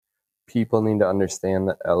people need to understand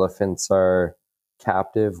that elephants are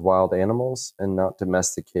captive wild animals and not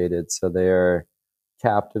domesticated. So they are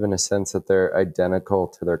captive in a sense that they're identical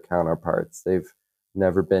to their counterparts. They've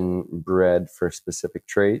never been bred for specific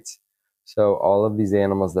traits. So all of these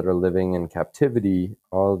animals that are living in captivity,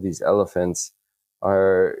 all of these elephants,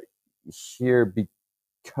 are here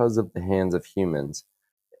because of the hands of humans.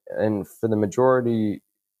 And for the majority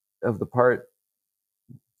of the part,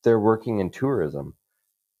 they're working in tourism.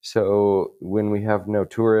 So when we have no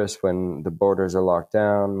tourists, when the borders are locked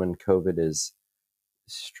down, when COVID is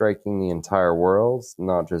striking the entire world,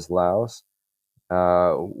 not just Laos,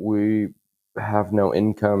 we have no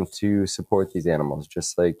income to support these animals,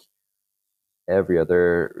 just like every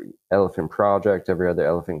other elephant project, every other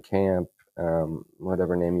elephant camp,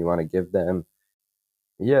 whatever name you want to give them.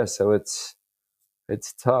 Yeah, so it's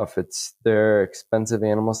tough. They're expensive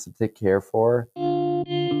animals to take care for.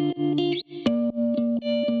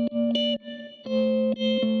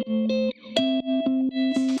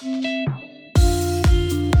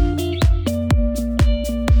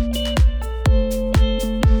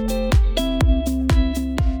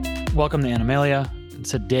 Welcome to Animalia.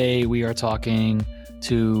 Today we are talking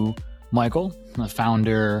to Michael, the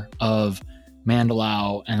founder of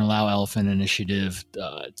Mandalao and the Lao Elephant Initiative,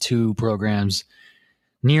 two programs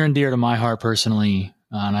near and dear to my heart personally.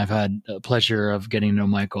 And I've had the pleasure of getting to know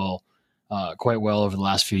Michael quite well over the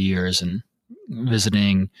last few years and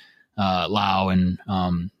visiting Lao and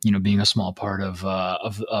being a small part of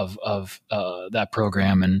that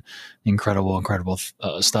program and incredible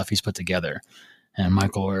stuff he's put together. And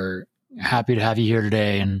Michael, we're happy to have you here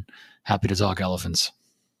today and happy to talk elephants.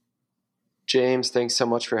 James, thanks so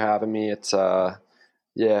much for having me. It's a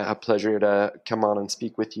pleasure to come on and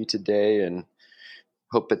speak with you today, and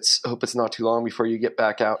hope it's not too long before you get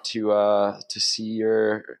back out to see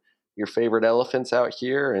your favorite elephants out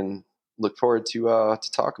here, and look forward to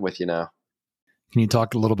talking with you now. Can you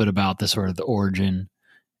talk a little bit about the sort of the origin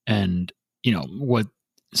and what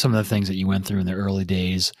some of the things that you went through in the early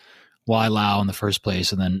days? Why Lao in the first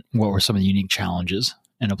place, and then what were some of the unique challenges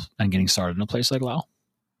and getting started in a place like Lao?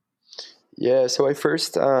 Yeah, so I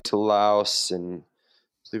first to Laos in, I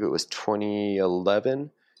believe it was 2011,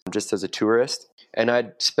 just as a tourist. And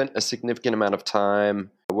I'd spent a significant amount of time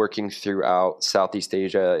working throughout Southeast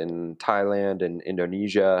Asia, in Thailand and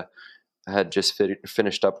Indonesia. I had just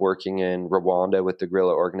finished up working in Rwanda with the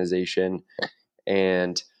Gorilla Organization,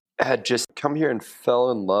 and had just come here and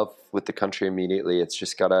fell in love with the country immediately. It's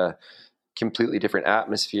just got a completely different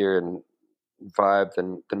atmosphere and vibe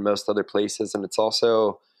than most other places. And it's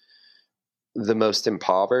also the most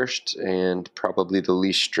impoverished and probably the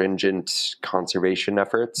least stringent conservation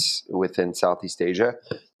efforts within Southeast Asia.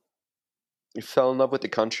 I fell in love with the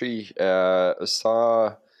country,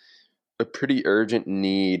 saw a pretty urgent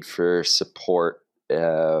need for support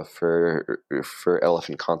for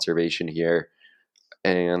elephant conservation here.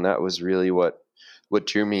 And that was really what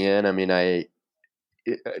drew me in. I mean, I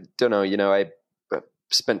don't know, I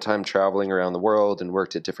spent time traveling around the world and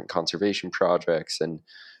worked at different conservation projects and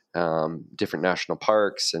different national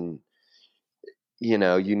parks. And, you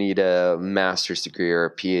need a master's degree or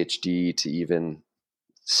a PhD to even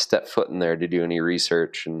step foot in there to do any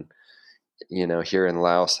research. And, here in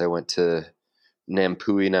Laos, I went to Nam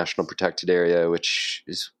Pui National Protected Area, which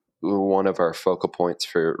is one of our focal points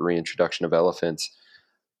for reintroduction of elephants.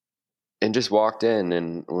 And just walked in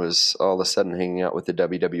and was all of a sudden hanging out with the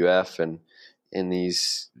WWF and in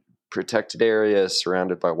these protected areas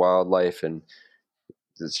surrounded by wildlife. And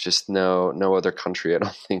there's just no other country, I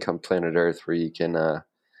don't think, on planet Earth where you can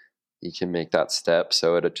make that step.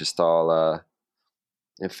 So it just all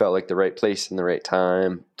it felt like the right place and the right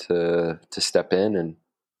time to step in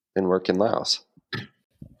and work in Laos.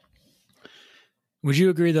 Would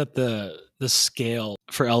you agree that the scale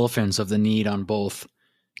for elephants of the need on both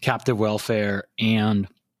captive welfare and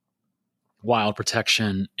wild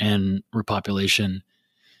protection and repopulation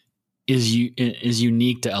is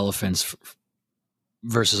unique to elephants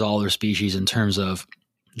versus all other species in terms of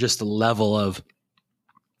just the level of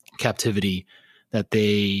captivity that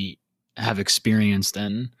they have experienced?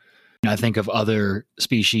 And I think of other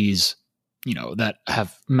species, that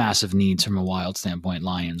have massive needs from a wild standpoint: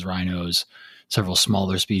 lions, rhinos, several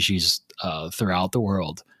smaller species throughout the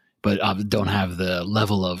world, but don't have the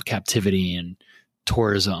level of captivity and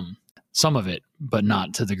tourism. Some of it, but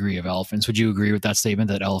not to the degree of elephants. Would you agree with that statement,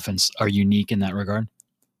 that elephants are unique in that regard?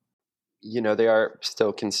 They are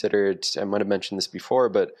still considered, I might have mentioned this before,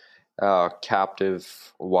 but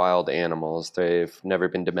captive wild animals. They've never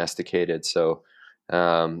been domesticated. So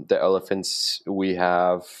the elephants we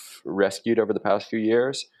have rescued over the past few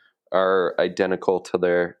years are identical to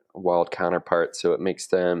their wild counterparts. So it makes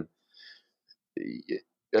them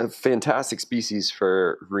a fantastic species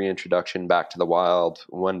for reintroduction back to the wild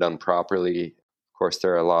when done properly. Of course,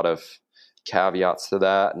 there are a lot of caveats to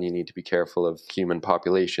that, and you need to be careful of human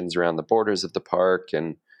populations around the borders of the park,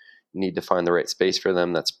 and you need to find the right space for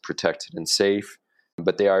them that's protected and safe.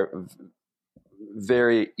 But they are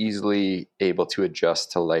very easily able to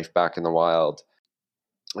adjust to life back in the wild.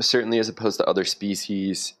 Certainly, as opposed to other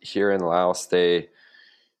species here in Laos, they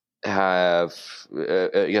have,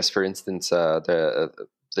 I guess, for instance, the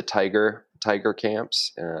tiger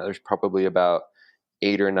camps. There's probably about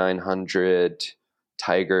 800 or 900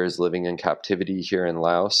 tigers living in captivity here in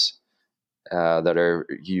Laos that are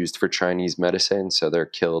used for Chinese medicine. So they're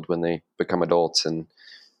killed when they become adults and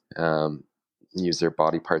use their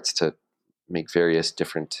body parts to make various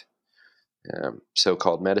different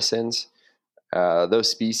so-called medicines. Those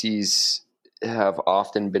species have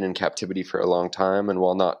often been in captivity for a long time, and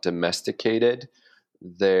while not domesticated,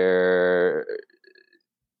 their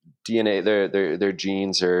DNA, their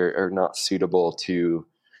genes are not suitable to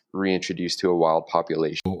reintroduce to a wild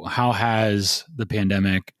population. How has the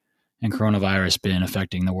pandemic and coronavirus been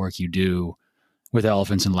affecting the work you do with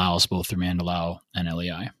elephants in Laos, both through Mandalao and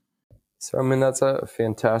LEI? So, I mean, that's a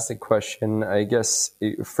fantastic question. I guess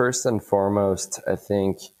first and foremost, I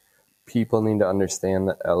think people need to understand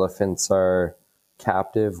that elephants are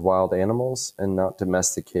captive wild animals and not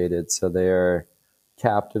domesticated. So they are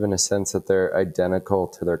captive in a sense that they're identical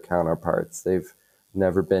to their counterparts. They've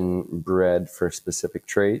never been bred for specific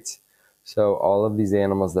traits. So all of these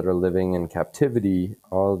animals that are living in captivity,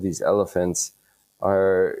 all of these elephants,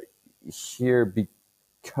 are here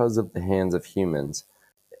because of the hands of humans.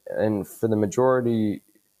 And for the majority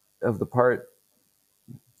of the part,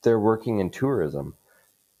 they're working in tourism.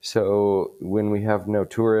 So when we have no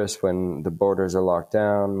tourists, when the borders are locked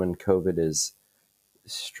down, when COVID is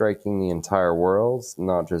striking the entire world,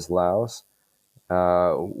 not just Laos,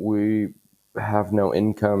 we have no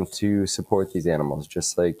income to support these animals,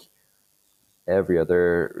 just like every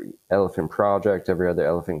other elephant project, every other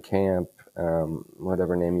elephant camp,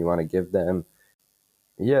 whatever name you want to give them.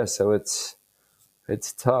 Yeah, so it's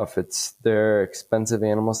tough. They're expensive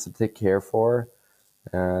animals to take care for.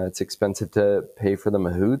 It's expensive to pay for the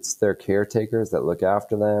mahouts, their caretakers that look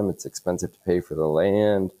after them. It's expensive to pay for the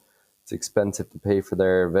land. It's expensive to pay for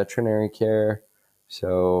their veterinary care.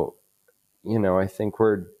 So, I think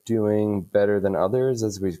we're doing better than others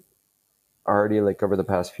as we've already, over the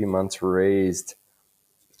past few months, raised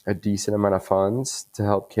a decent amount of funds to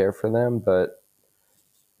help care for them. But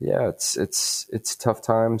yeah, it's tough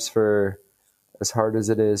times for, as hard as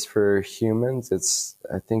it is for humans, it's,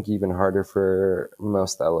 I think, even harder for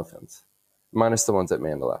most elephants, minus the ones at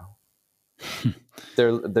Mandalao.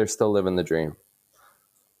 They're still living the dream.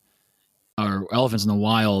 Are elephants in the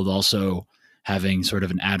wild also having sort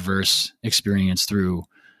of an adverse experience through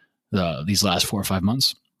these last 4 or 5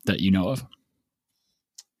 months that you know of?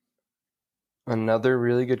 Another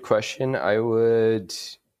really good question. I would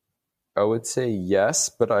say yes,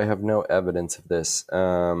 but I have no evidence of this.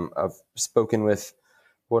 I've spoken with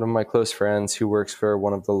one of my close friends who works for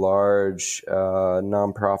one of the large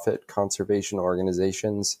nonprofit conservation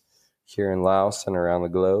organizations here in Laos and around the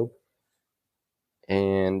globe.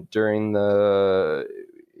 And during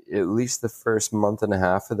at least the first month and a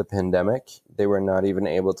half of the pandemic, they were not even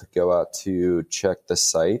able to go out to check the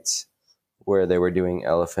sites where they were doing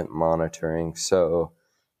elephant monitoring. So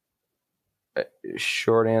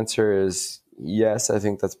short answer is yes, I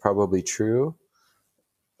think that's probably true.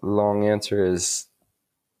 Long answer is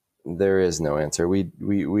there is no answer. We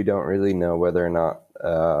don't really know whether or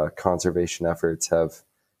not conservation efforts have,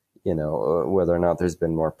 whether or not there's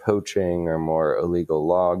been more poaching or more illegal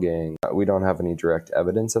logging. We don't have any direct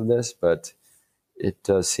evidence of this, but it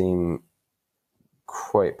does seem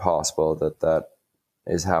quite possible that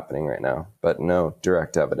is happening right now, but no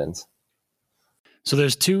direct evidence. So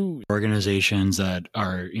there's two organizations that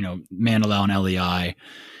are, Mandalao and LEI,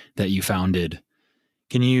 that you founded.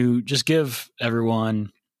 Can you just give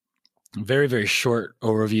everyone a very, very short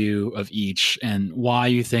overview of each and why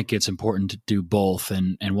you think it's important to do both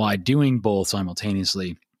and why doing both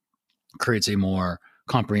simultaneously creates a more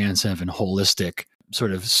comprehensive and holistic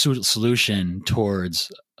sort of solution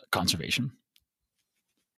towards conservation?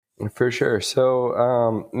 For sure.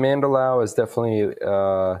 So Mandalao is definitely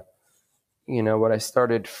what I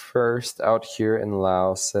started first out here in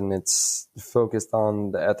Laos, and it's focused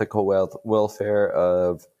on the ethical welfare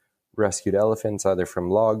of rescued elephants, either from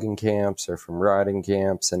logging camps or from riding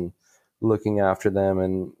camps, and looking after them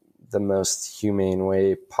in the most humane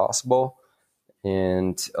way possible.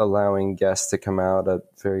 and allowing guests to come out, a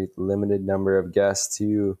very limited number of guests,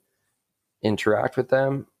 to interact with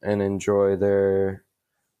them and enjoy their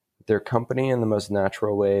company in the most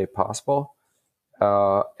natural way possible.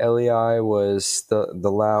 LEI was the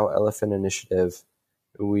Lao Elephant Initiative.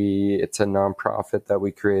 It's a nonprofit that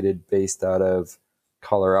we created based out of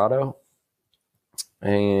Colorado,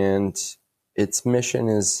 and its mission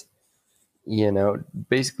is,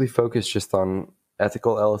 basically focused just on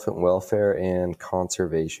ethical elephant welfare and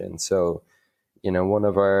conservation. So, one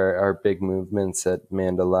of our big movements at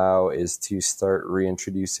Mandalao is to start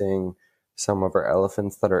reintroducing some of our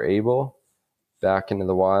elephants that are able back into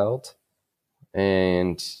the wild.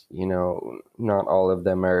 And, not all of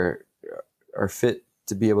them are fit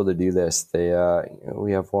to be able to do this.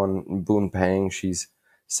 We have one, Boon Pang, she's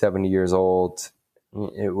 70 years old.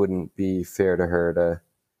 It wouldn't be fair to her to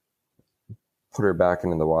put her back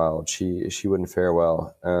into the wild. She wouldn't fare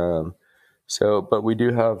well. But we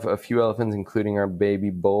do have a few elephants, including our baby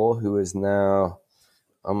bull, who is now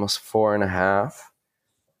almost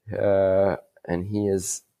 4.5. And he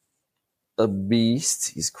is a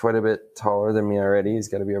beast. He's quite a bit taller than me already. He's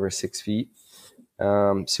got to be over 6 feet.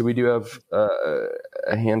 So we do have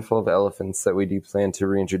a handful of elephants that we do plan to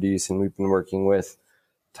reintroduce, and we've been working with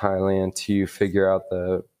Thailand to figure out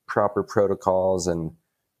the proper protocols and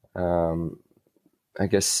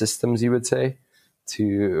systems, you would say,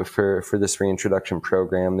 for this reintroduction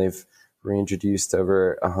program. They've reintroduced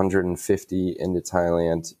over 150 into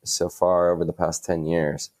Thailand so far over the past 10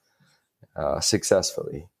 years,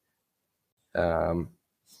 successfully. I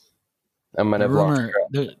might have lost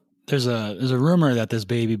track. There's a rumor that this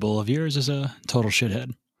baby bull of yours is a total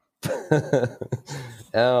shithead.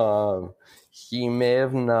 He may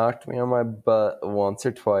have knocked me on my butt once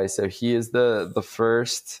or twice. So he is the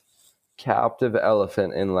first captive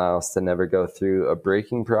elephant in Laos to never go through a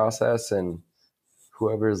breaking process. And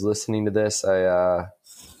whoever is listening to this, I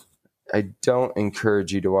don't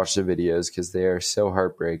encourage you to watch the videos because they are so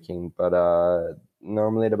heartbreaking. But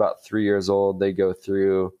normally at about 3 years old, they go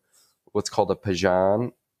through what's called a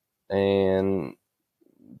pajan. And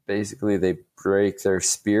basically they break their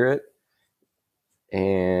spirit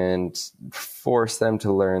and force them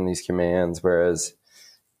to learn these commands. Whereas,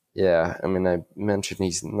 I mentioned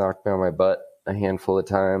he's knocked me on my butt a handful of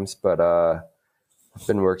times, but I've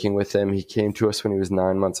been working with him. He came to us when he was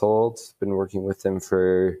 9 months old. Been working with him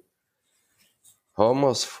for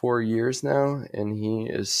almost 4 years now, and he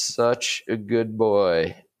is such a good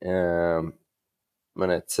boy. And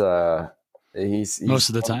it's he's most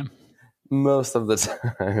of the time. Most of the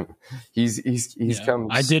time, he's come.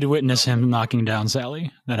 I did witness him knocking down Sally.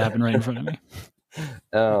 That happened right in front of me.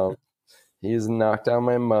 He's knocked down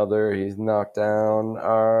my mother. He's knocked down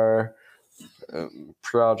our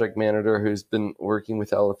project manager, who's been working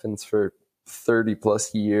with elephants for 30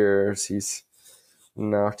 plus years. He's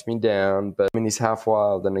knocked me down, but he's half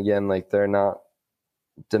wild, and again, they're not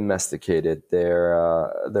domesticated.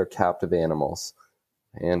 They're captive animals,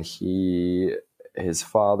 and his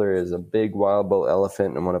father is a big wild bull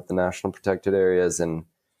elephant in one of the national protected areas, and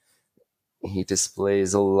he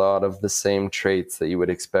displays a lot of the same traits that you would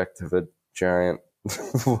expect of a giant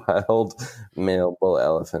wild male bull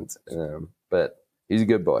elephant. But he's a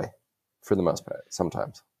good boy for the most part,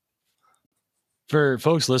 sometimes. For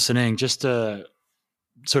folks listening, just to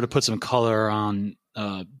sort of put some color on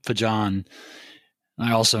Fajan,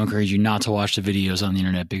 I also encourage you not to watch the videos on the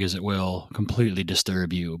internet because it will completely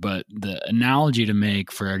disturb you. But the analogy to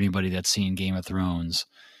make for anybody that's seen Game of Thrones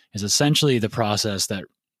is essentially the process that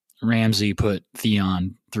Ramsay put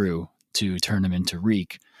Theon through to turn him into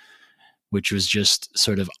Reek, which was just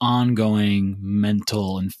sort of ongoing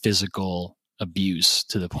mental and physical abuse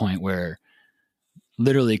to the point where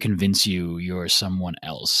literally convince you're someone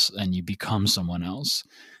else and you become someone else.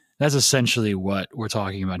 That's essentially what we're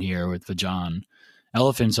talking about here with Fajan.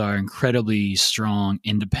 Elephants are incredibly strong,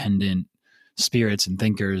 independent spirits and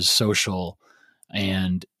thinkers, social,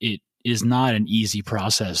 and it is not an easy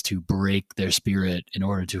process to break their spirit in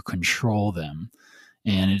order to control them.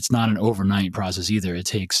 And it's not an overnight process either. It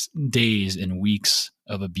takes days and weeks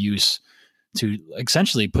of abuse to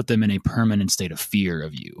essentially put them in a permanent state of fear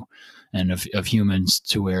of you and of humans,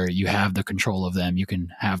 to where you have the control of them. You can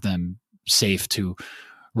have them safe to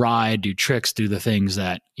ride, do tricks, do the things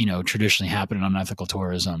that, traditionally happen in unethical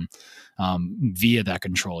tourism via that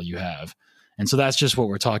control you have. And so that's just what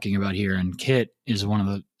we're talking about here. And Kit is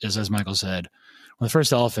as Michael said, one of the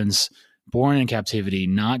first elephants born in captivity,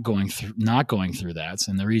 not going through that.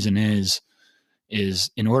 And the reason is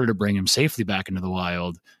in order to bring him safely back into the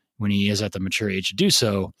wild, when he is at the mature age to do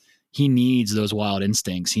so, he needs those wild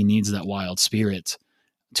instincts. He needs that wild spirit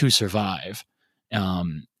to survive.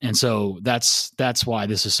 And so that's why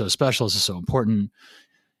this is so special. This is so important.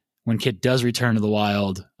 When Kit does return to the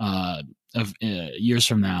wild years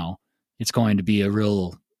from now, it's going to be a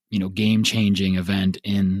real, game-changing event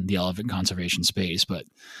in the elephant conservation space. But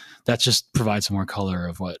that just provides some more color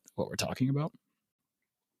of what we're talking about.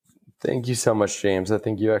 Thank you so much, James. I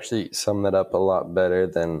think you actually summed that up a lot better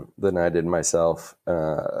than I did myself.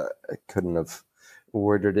 I couldn't have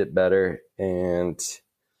worded it better. And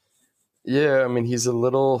yeah, I mean, he's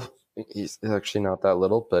actually not that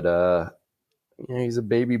little, but he's a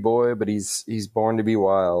baby boy, but he's born to be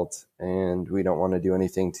wild, and we don't want to do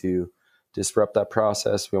anything to disrupt that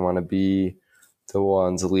process. We want to be the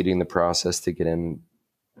ones leading the process to get him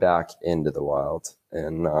back into the wild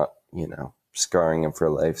and not, scarring him for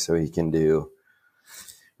life so he can do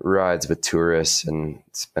rides with tourists and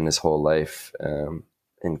spend his whole life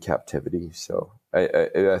in captivity. So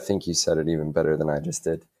I think you said it even better than I just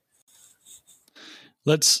did.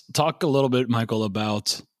 Let's talk a little bit, Michael,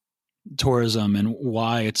 about tourism and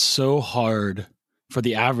why it's so hard for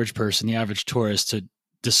the average person, the average tourist, to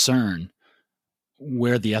discern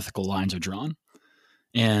where the ethical lines are drawn.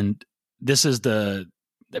 And this is to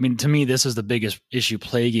me, this is the biggest issue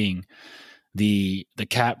plaguing the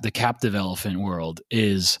captive elephant world.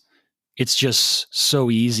 Is it's just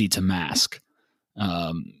so easy to mask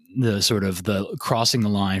the sort of the crossing the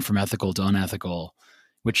line from ethical to unethical,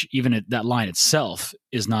 which even that line itself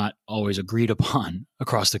is not always agreed upon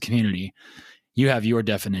across the community. You have your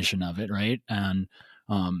definition of it, right? And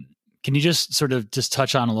can you just sort of just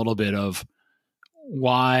touch on a little bit of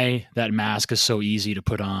why that mask is so easy to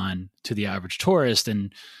put on to the average tourist,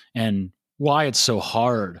 and why it's so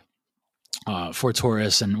hard for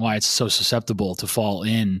tourists, and why it's so susceptible to fall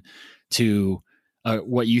in to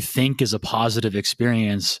what you think is a positive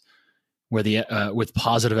experience where with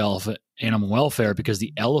positive animal welfare, because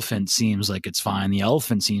the elephant seems like it's fine. The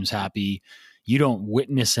elephant seems happy. You don't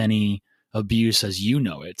witness any abuse as you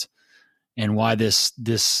know it. And why this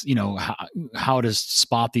how to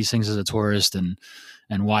spot these things as a tourist, and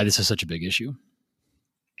why this is such a big issue.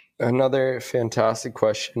 Another fantastic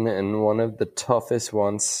question, and one of the toughest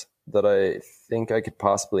ones that I think I could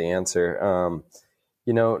possibly answer.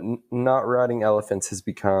 Not riding elephants has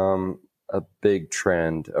become a big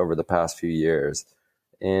trend over the past few years.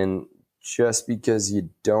 And just because you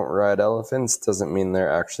don't ride elephants doesn't mean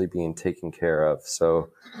they're actually being taken care of. So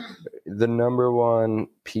the number one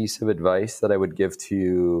piece of advice that I would give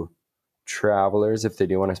to travelers, if they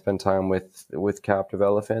do want to spend time with captive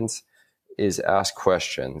elephants, is ask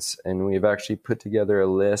questions. And we've actually put together a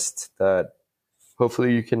list that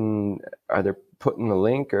hopefully you can either put in the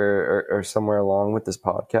link or somewhere along with this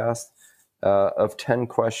podcast, of 10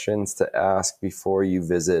 questions to ask before you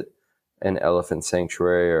visit an elephant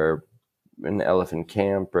sanctuary or an elephant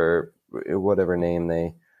camp, or whatever name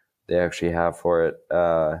they actually have for it.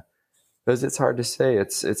 Because it's hard to say.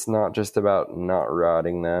 It's not just about not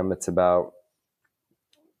riding them. It's about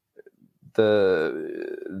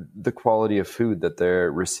the quality of food that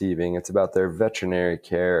they're receiving. It's about their veterinary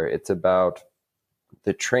care. It's about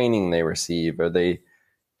the training they receive. Are they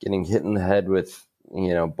getting hit in the head with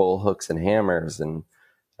bull hooks and hammers, and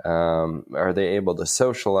are they able to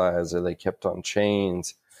socialize? Are they kept on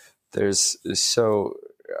chains?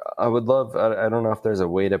 I would love, I don't know if there's a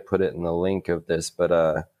way to put it in the link of this, but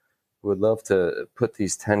would love to put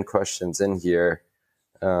these 10 questions in here.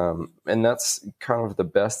 And that's kind of the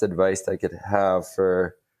best advice I could have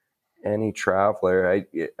for any traveler.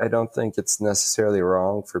 I don't think it's necessarily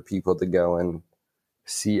wrong for people to go and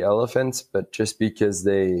see elephants, but just because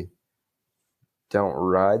they don't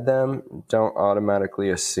ride them, don't automatically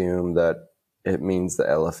assume that it means the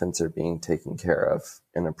elephants are being taken care of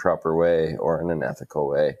in a proper way or in an ethical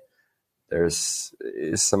way. There's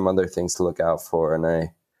some other things to look out for, and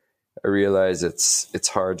I realize it's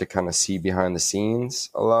hard to kind of see behind the scenes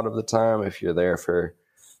a lot of the time. If you're there for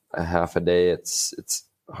a half a day, it's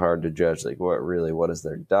hard to judge, like what is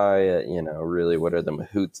their diet, really what are the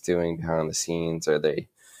mahouts doing behind the scenes? Are they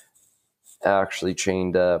actually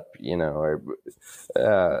chained up, or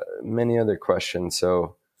many other questions.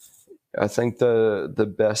 So I think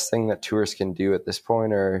the best thing that tourists can do at this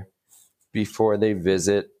point, or before they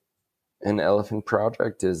visit an elephant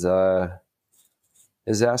project, is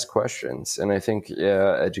ask questions. And I think,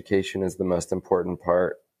 education is the most important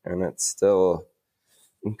part, and it's still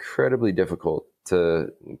incredibly difficult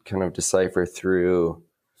to kind of decipher through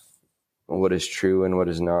what is true and what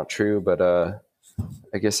is not true. But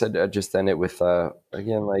I guess I'd just end it with,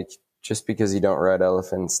 again, like, just because you don't ride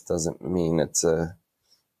elephants doesn't mean it's a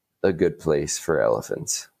good place for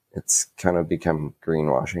elephants. It's kind of become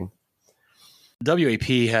greenwashing.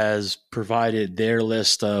 WAP has provided their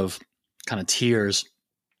list of kind of tiers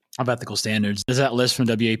of ethical standards. Is that list from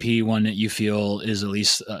WAP one that you feel is at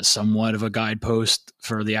least somewhat of a guidepost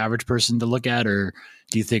for the average person to look at, or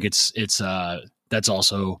do you think it's that's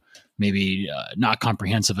also maybe not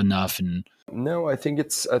comprehensive enough? And no, I think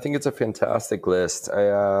it's a fantastic list.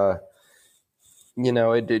 It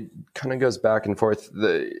kind of goes back and forth.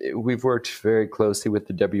 We've worked very closely with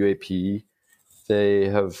the WAP. They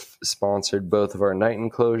have sponsored both of our night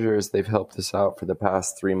enclosures. They've helped us out for the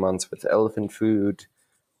past 3 months with elephant food.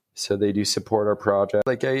 So they do support our project.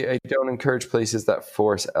 Like I don't encourage places that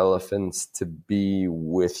force elephants to be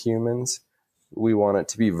with humans. We want it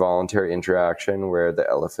to be voluntary interaction where the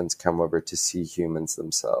elephants come over to see humans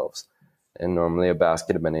themselves. And normally a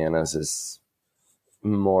basket of bananas is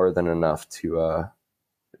more than enough to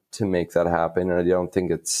make that happen. And I don't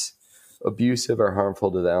think it's abusive or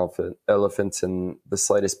harmful to the elephants in the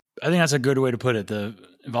slightest. I think that's a good way to put it. The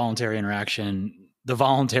voluntary interaction, the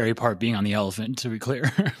voluntary part being on the elephant, to be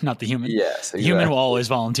clear, not the human. Yes, exactly. The human will always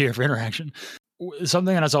volunteer for interaction.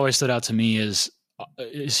 Something that's always stood out to me is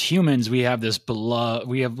humans, we have this beloved,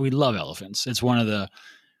 we love elephants. It's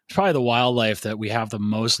probably the wildlife that we have the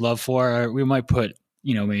most love for. We might put,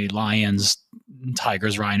 maybe lions,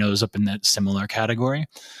 tigers, rhinos up in that similar category.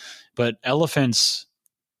 But elephants,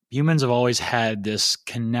 humans have always had this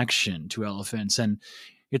connection to elephants. And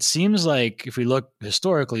it seems like if we look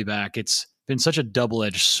historically back, it's been such a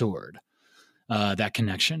double-edged sword, that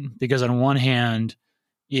connection. Because on one hand,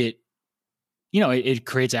 it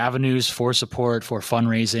creates avenues for support, for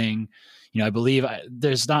fundraising. I believe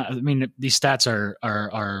these stats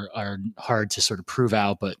are hard to sort of prove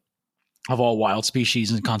out, but of all wild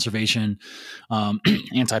species and conservation,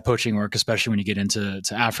 anti-poaching work, especially when you get into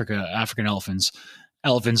Africa, African elephants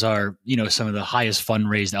are, some of the highest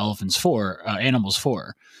fundraised animals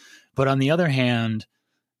for. But on the other hand,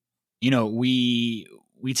 we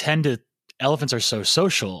tend to, elephants are so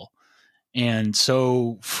social and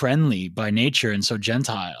so friendly by nature and so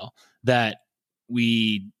gentile that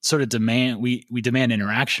we sort of demand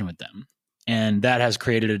interaction with them. And that has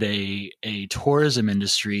created a tourism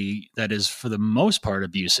industry that is, for the most part,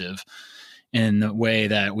 abusive in the way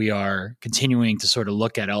that we are continuing to sort of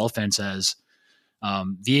look at elephants as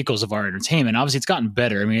vehicles of our entertainment. Obviously, it's gotten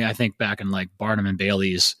better. I mean, I think back in like Barnum and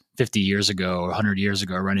Bailey's 50 years ago or 100 years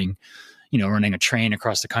ago, running a train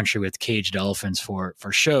across the country with caged elephants for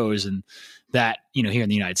shows, and that, here in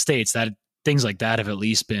the United States, that things like that have at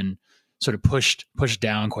least been sort of pushed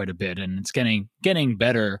down quite a bit, and it's getting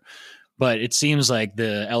better. But it seems like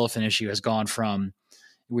the elephant issue has gone from,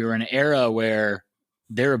 we were in an era where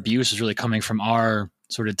their abuse is really coming from our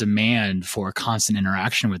sort of demand for constant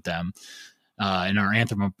interaction with them, and our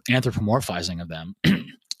anthropomorphizing of them.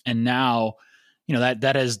 And now,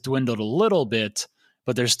 that has dwindled a little bit,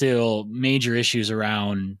 but there's still major issues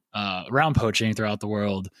around poaching throughout the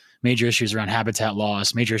world, major issues around habitat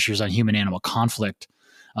loss, major issues on human-animal conflict,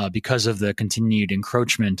 because of the continued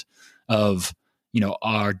encroachment of,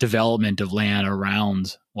 our development of land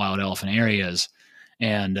around wild elephant areas.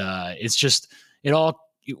 And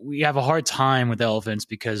we have a hard time with elephants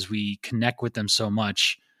because we connect with them so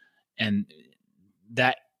much. And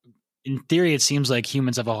that, in theory, it seems like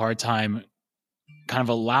humans have a hard time kind of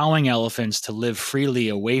allowing elephants to live freely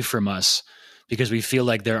away from us, because we feel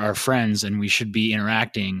like they're our friends and we should be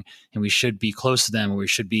interacting and we should be close to them, or we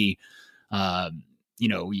should be,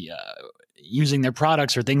 using their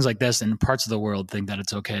products or things like this. And parts of the world think that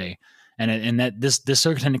it's okay. And that this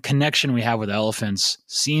certain connection we have with elephants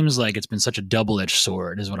seems like it's been such a double-edged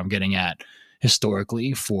sword, is what I'm getting at,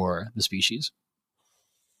 historically, for the species.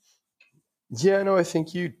 Yeah, no, I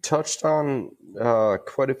think you touched on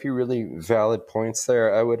quite a few really valid points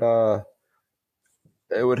there. I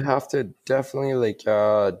would have to definitely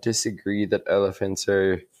disagree that elephants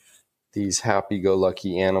are these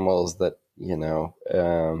happy-go-lucky animals that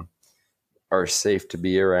are safe to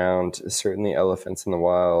be around. Certainly, elephants in the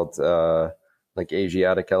wild, like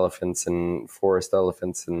Asiatic elephants and forest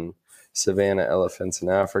elephants and savanna elephants in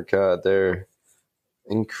Africa, they're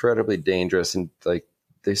incredibly dangerous, and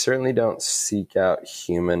they certainly don't seek out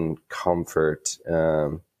human comfort.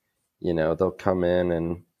 They'll come in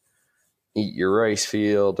and eat your rice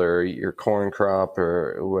field or eat your corn crop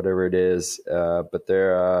or whatever it is. But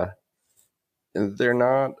they're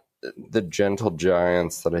not the gentle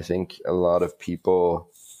giants that I think a lot of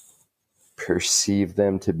people perceive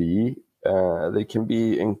them to be. They can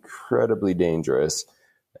be incredibly dangerous,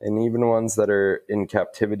 and even ones that are in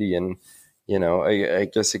captivity. And I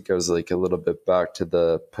guess it goes like a little bit back to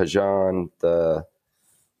the Pajan, the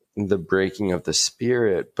breaking of the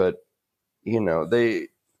spirit. But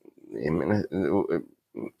I mean, I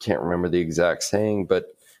can't remember the exact saying, but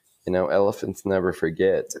elephants never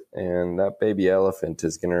forget, and that baby elephant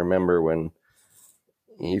is going to remember when,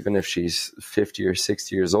 even if she's 50 or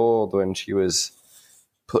 60 years old, when she was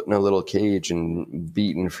put in a little cage and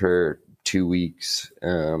beaten for 2 weeks,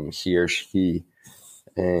 he or she,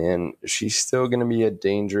 and she's still going to be a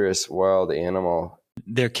dangerous wild animal.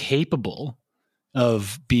 They're capable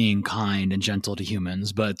of being kind and gentle to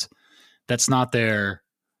humans, but that's not their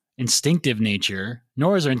instinctive nature,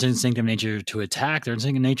 nor is their instinctive nature to attack. Their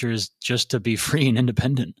instinctive nature is just to be free and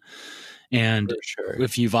independent. And Sure.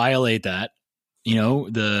 if you violate that,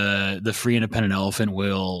 the free independent elephant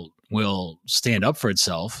will stand up for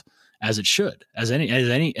itself, as it should, as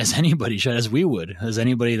anybody should, as we would, as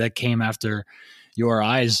anybody that came after your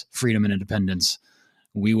eyes, freedom and independence,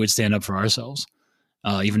 we would stand up for ourselves.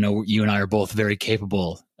 Even though you and I are both very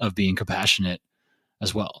capable of being compassionate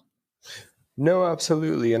as well. No,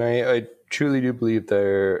 absolutely. And I truly do believe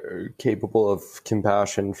they're capable of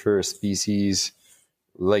compassion for a species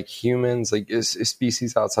like humans, like a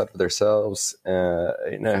species outside of themselves.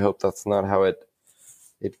 And I hope that's not how it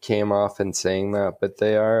came off in saying that, but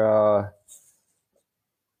they are,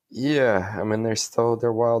 I mean,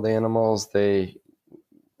 they're wild animals. They,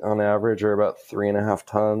 on average, are about 3.5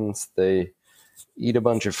 tons. They eat a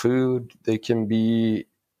bunch of food. They can be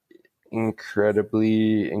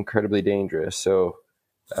incredibly dangerous. So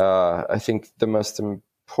I think the most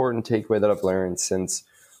important takeaway that I've learned since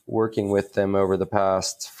working with them over the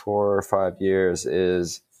past 4 or 5 years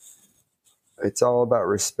is it's all about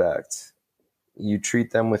respect. You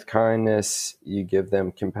treat them with kindness, you give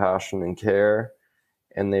them compassion and care,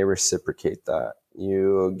 and they reciprocate that.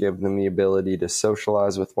 You give them the ability to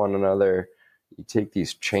socialize with one another. You take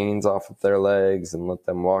these chains off of their legs and let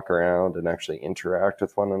them walk around and actually interact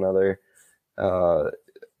with one another.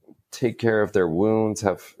 Take care of their wounds,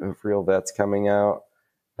 have real vets coming out,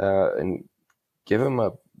 and give them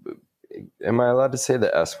am I allowed to say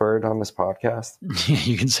the S word on this podcast? Yeah,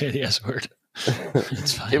 you can say the S word.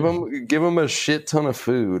 It's fine. Give them a shit ton of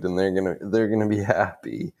food and they're gonna be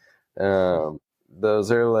happy.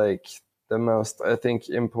 Those are like the most, I think,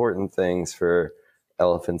 important things for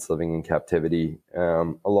elephants living in captivity,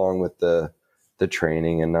 along with the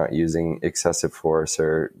training and not using excessive force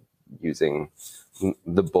or using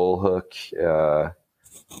the bull hook,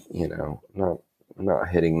 not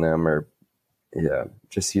hitting them, or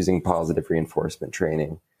just using positive reinforcement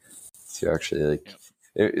training to actually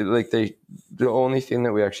the only thing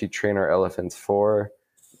that we actually train our elephants for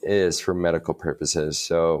is for medical purposes.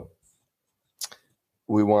 So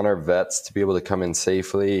we want our vets to be able to come in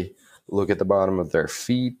safely, look at the bottom of their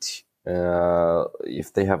feet,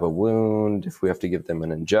 if they have a wound, if we have to give them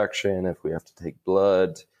an injection, if we have to take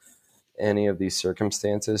blood, any of these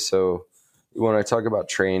circumstances. So when I talk about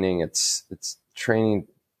training, it's training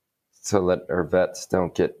so that our vets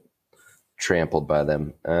don't get trampled by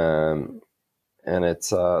them. And it's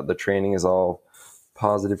the training is all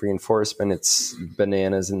positive reinforcement. It's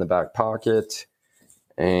bananas in the back pocket.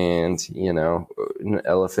 And, an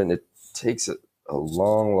elephant, it takes a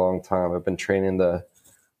long time. I've been training the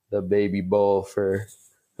baby bull for,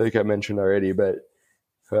 like I mentioned already, but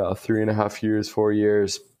 3.5 years, 4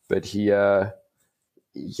 years. But he,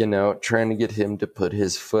 trying to get him to put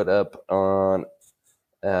his foot up on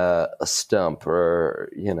a stump or,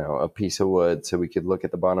 a piece of wood so we could look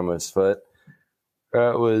at the bottom of his foot.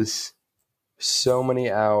 That was so many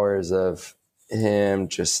hours of him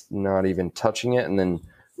just not even touching it, and then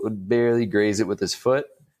would barely graze it with his foot.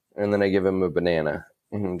 And then I give him a banana,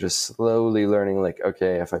 and just slowly learning, like,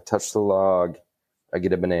 okay, if I touch the log, I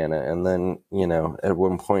get a banana. And then, at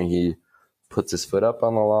one point he puts his foot up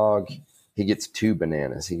on the log, he gets 2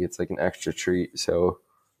 bananas. He gets like an extra treat. So,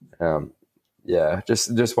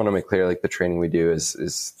 just want to make clear, like, the training we do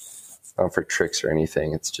is not for tricks or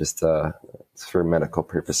anything. It's just, it's for medical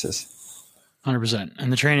purposes. 100%.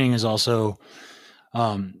 And the training is also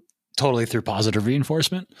totally through positive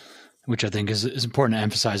reinforcement, which I think is important to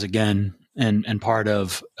emphasize again. And part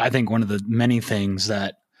of, I think, one of the many things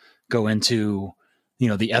that go into,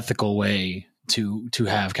 the ethical way to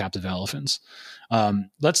have captive elephants.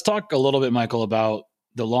 Let's talk a little bit, Michael, about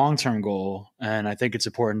the long-term goal. And I think it's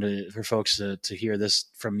important for folks to hear this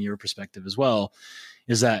from your perspective as well,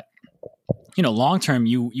 is that, long-term,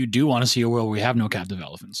 you do want to see a world where we have no captive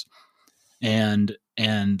elephants. And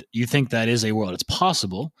you think that is a world. It's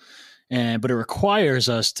possible, but it requires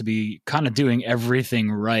us to be kind of doing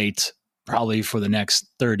everything right, probably for the next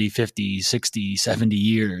 30, 50, 60, 70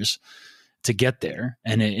 years to get there.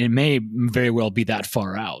 And it may very well be that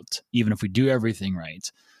far out, even if we do everything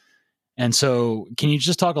right. And so can you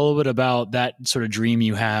just talk a little bit about that sort of dream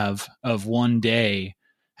you have of one day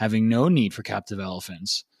having no need for captive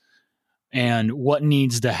elephants, and what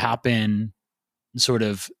needs to happen sort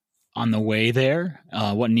of on the way there,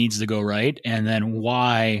 what needs to go right, and then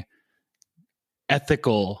why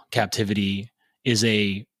ethical captivity is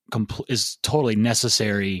is totally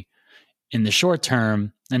necessary in the short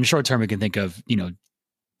term. In the short term, we can think of,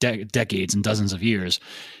 decades and dozens of years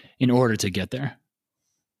in order to get there.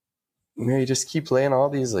 You just keep laying all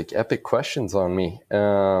these like epic questions on me.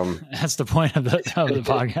 That's the point of the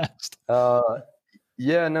podcast.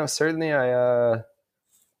 Yeah, no, certainly I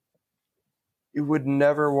would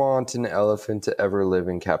never want an elephant to ever live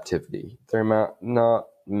in captivity. They're not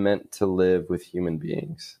meant to live with human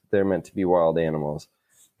beings. They're meant to be wild animals.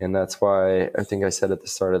 And that's why I think I said at the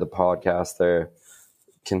start of the podcast, they're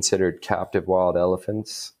considered captive wild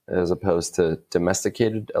elephants as opposed to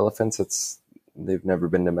domesticated elephants. They've never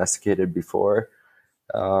been domesticated before.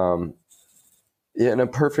 In a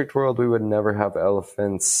perfect world, we would never have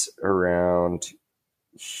elephants around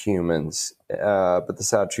humans. But the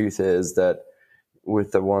sad truth is that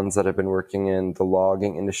with the ones that have been working in the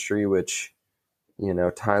logging industry, which,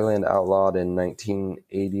 Thailand outlawed in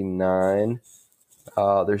 1989,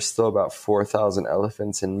 there's still about 4,000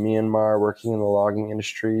 elephants in Myanmar working in the logging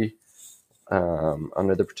industry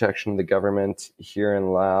under the protection of the government. Here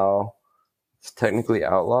in Laos, it's technically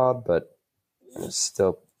outlawed, but there's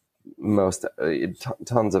still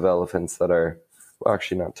tons of elephants that are, well,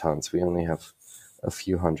 actually not tons. We only have a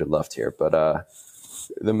few hundred left here, but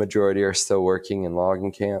the majority are still working in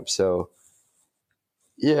logging camps. So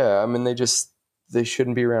yeah, I mean, they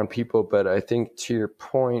shouldn't be around people. But I think to your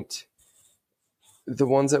point, the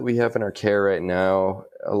ones that we have in our care right now,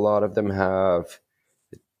 a lot of them have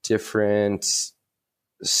different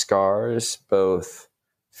scars, both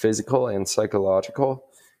physical and psychological,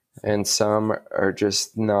 and some are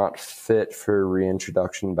just not fit for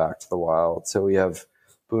reintroduction back to the wild. So we have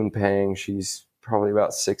Boon Pang. She's probably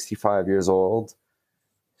about 65 years old.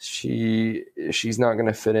 She's not going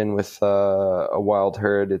to fit in with a wild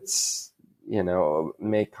herd. It's,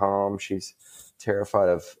 Mekong. She's terrified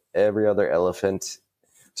of every other elephant.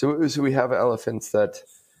 So we have elephants that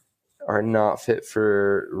are not fit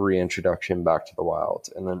for reintroduction back to the wild.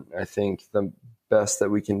 And then I think the best that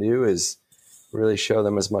we can do is really show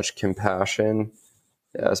them as much compassion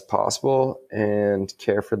as possible and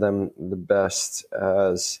care for them the best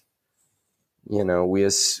as, we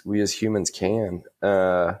as humans can.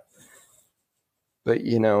 But,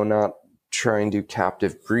 not try and do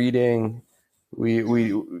captive breeding. We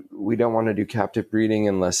don't want to do captive breeding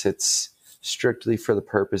unless it's strictly for the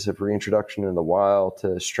purpose of reintroduction in the wild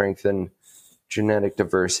to strengthen genetic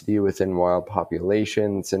diversity within wild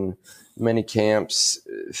populations. And many camps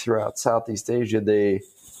throughout Southeast Asia, they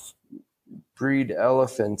breed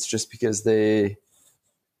elephants just because they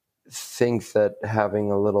think that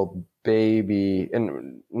having a little baby,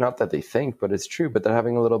 and not that they think, but it's true, but that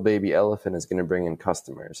having a little baby elephant is going to bring in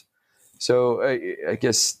customers. So I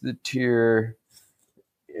guess that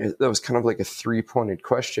was kind of like a 3-pointed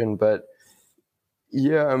question, but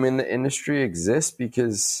yeah, I mean, the industry exists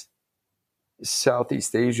because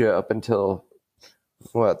Southeast Asia up until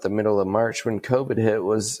the middle of March when COVID hit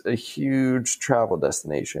was a huge travel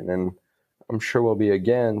destination, and I'm sure will be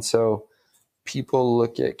again. So people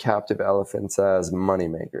look at captive elephants as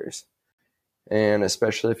moneymakers. And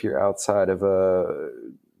especially if you're outside of a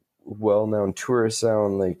well-known tourist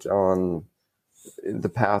zone, like on the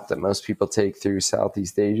path that most people take through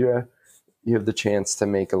Southeast Asia, you have the chance to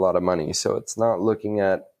make a lot of money. So it's not looking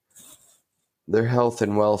at their health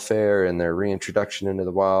and welfare and their reintroduction into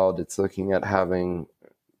the wild. It's looking at having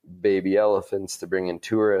baby elephants to bring in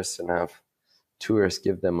tourists and have tourists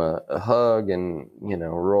give them a hug and,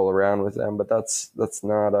 roll around with them. But that's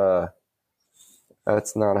not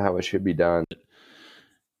how it should be done.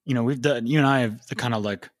 We've done, you and I have kind of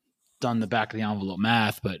like done the back of the envelope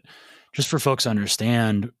math, but just for folks to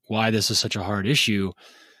understand why this is such a hard issue,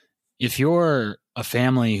 if you're a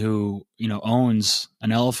family who, owns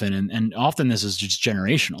an elephant, and often this is just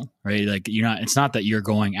generational, right? Like it's not that you're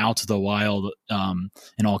going out to the wild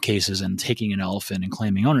in all cases and taking an elephant and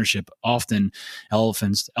claiming ownership. Often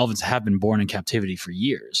elephants have been born in captivity for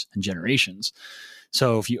years and generations.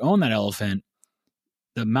 So if you own that elephant,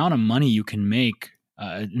 the amount of money you can make,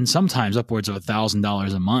 and sometimes upwards of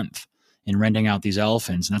 $1,000 a month in renting out these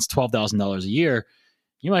elephants, and that's $12,000 a year,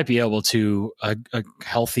 you might be able to a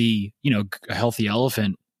healthy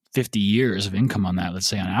elephant, 50 years of income on that, let's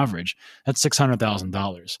say on average, that's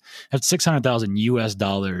 $600,000. That's $600,000 US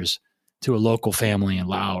dollars to a local family in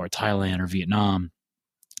Laos or Thailand or Vietnam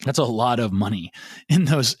That's a lot of money in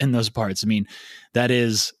those parts. I mean, that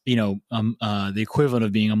is, the equivalent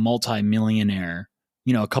of being a multi-millionaire,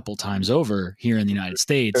 a couple times over here in the United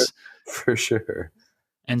States. For sure.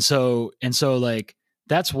 And so like,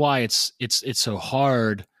 that's why it's so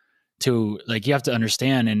hard to, like, you have to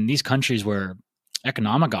understand in these countries where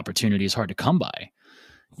economic opportunity is hard to come by.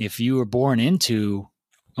 If you were born into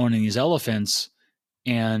owning these elephants,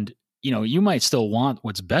 and, you might still want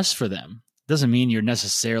what's best for them. Doesn't mean you're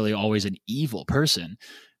necessarily always an evil person,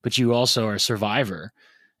 but you also are a survivor,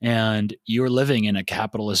 and you're living in a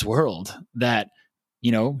capitalist world that,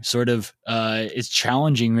 sort of is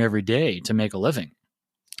challenging you every day to make a living.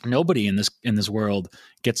 Nobody in this world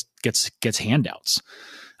gets handouts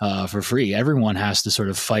for free. Everyone has to sort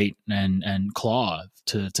of fight and claw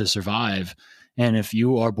to survive. And if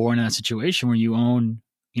you are born in that situation where you own,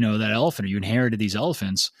 that elephant, or you inherited these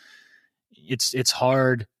elephants, it's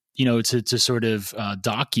hard, to sort of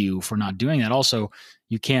dock you for not doing that. Also,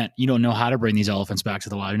 you don't know how to bring these elephants back to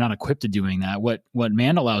the wild. You're not equipped to doing that. What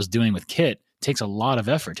Mandalao is doing with Kit takes a lot of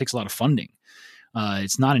effort, takes a lot of funding.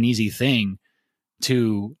 It's not an easy thing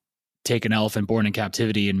to take an elephant born in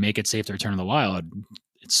captivity and make it safe to return to the wild.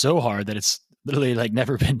 It's so hard that it's literally like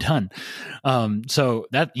never been done. So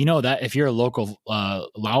that, that if you're a local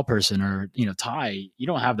Lao person or, Thai, you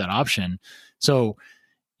don't have that option. So,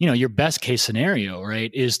 your best case scenario,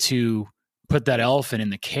 right, is to put that elephant in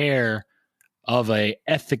the care of a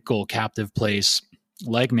ethical captive place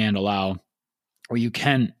like Mandalao, where you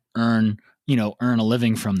can earn a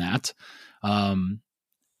living from that, while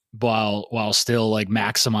still like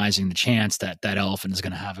maximizing the chance that elephant is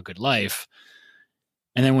going to have a good life.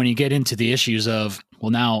 And then when you get into the issues of, well,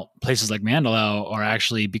 now places like Mandalao are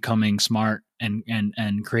actually becoming smart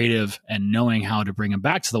and creative and knowing how to bring them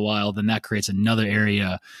back to the wild, then that creates another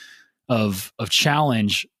area of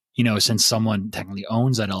challenge, since someone technically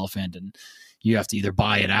owns that elephant, and you have to either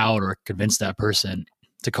buy it out or convince that person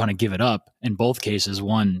to kind of give it up. In both cases,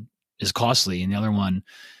 one is costly and the other one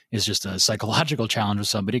is just a psychological challenge with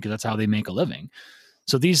somebody, because that's how they make a living.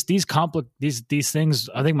 So these things,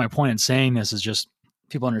 I think my point in saying this is just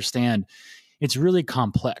people understand it's really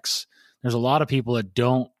complex. There's a lot of people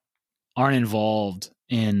that aren't involved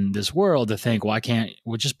in this world to think, why can't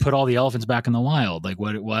we just put all the elephants back in the wild? Like,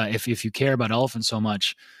 why, if you care about elephants so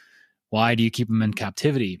much, why do you keep them in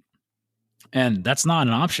captivity? And that's not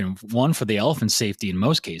an option. One, for the elephant safety in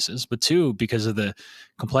most cases, but two, because of the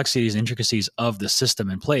complexities and intricacies of the system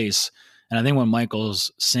in place. And I think what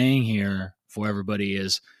Michael's saying here for everybody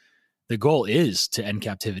is the goal is to end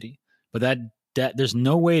captivity, but that there's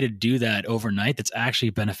no way to do that overnight that's actually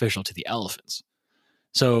beneficial to the elephants.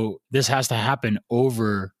 So this has to happen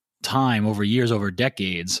over time, over years, over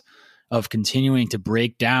decades of continuing to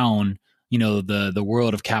break down, the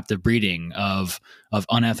world of captive breeding, of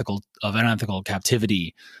unethical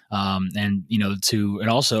captivity, and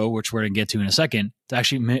also, which we're going to get to in a second, to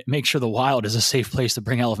actually make sure the wild is a safe place to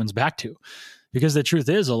bring elephants back to. Because the truth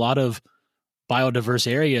is, a lot of biodiverse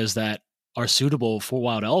areas that are suitable for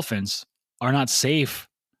wild elephants are not safe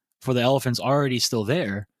for the elephants already still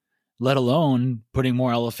there, let alone putting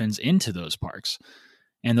more elephants into those parks.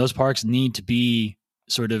 And those parks need to be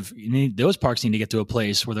those parks need to get to a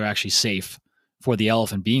place where they're actually safe for the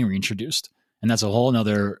elephant being reintroduced. And that's a whole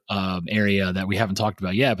nother area that we haven't talked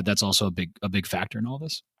about yet, but that's also a big factor in all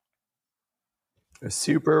this.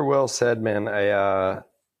 Super well said, man. I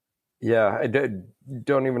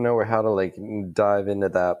don't even know how to dive into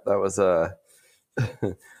that. That was a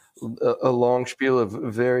long spiel of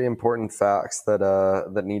very important facts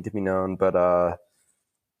that need to be known. But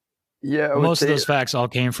most of those facts all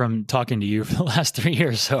came from talking to you for the last 3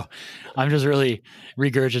 years. So I'm just really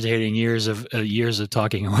regurgitating years of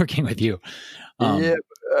talking and working with you. I'd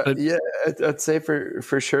say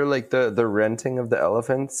for sure, like the renting of the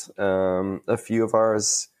elephants. A few of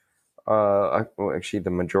ours, actually the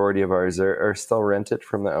majority of ours are still rented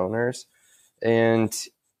from the owners, and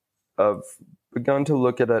I've begun to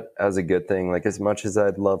look at it as a good thing. Like, as much as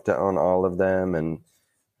I'd love to own all of them and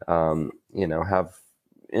have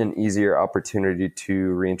an easier opportunity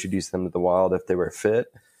to reintroduce them to the wild if they were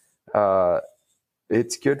fit,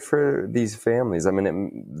 it's good for these families. I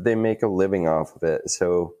mean, they make a living off of it.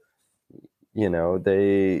 So,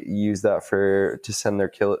 they use that to send their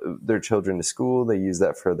children to school. They use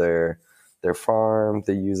that for their farm.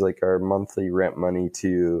 They use our monthly rent money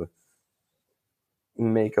to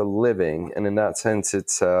make a living. And in that sense,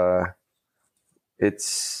 it's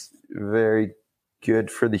very good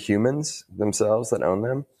for the humans themselves that own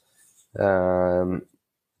them.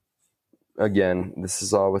 Again, this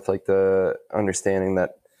is all with the understanding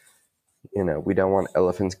that we don't want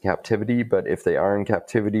elephants in captivity, but if they are in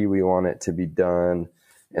captivity, we want it to be done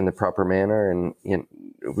in the proper manner. And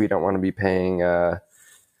we don't want to be paying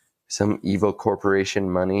some evil corporation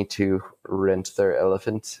money to rent their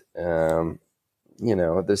elephant.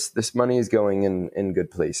 This money is going in good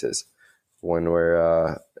places when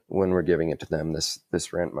we're giving it to them,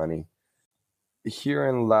 this rent money. Here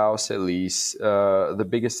in Laos, at least, the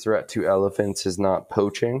biggest threat to elephants is not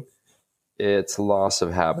poaching. It's loss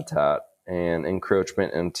of habitat and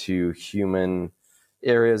encroachment into human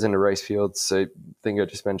areas, into rice fields. I think I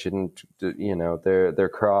just mentioned, their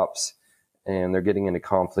crops, and they're getting into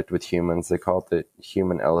conflict with humans. They call it the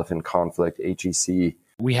human-elephant conflict, HEC.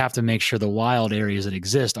 We have to make sure the wild areas that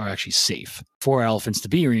exist are actually safe for elephants to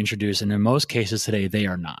be reintroduced. And in most cases today, they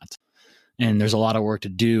are not. And there's a lot of work to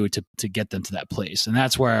do to get them to that place. And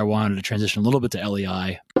that's where I wanted to transition a little bit to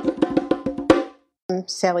LEI. I'm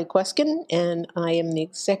Sally Queskin, and I am the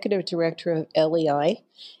executive director of LEI.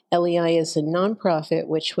 LEI is a nonprofit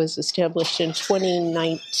which was established in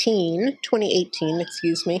 2018,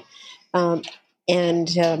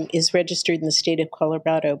 and is registered in the state of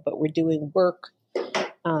Colorado. But we're doing work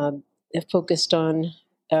focused on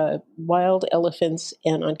wild elephants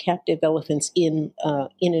and on captive elephants in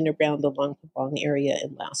and around the Luang Prabang area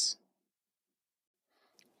in Laos.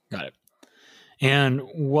 Got it. And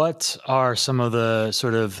what are some of the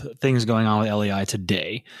sort of things going on with LEI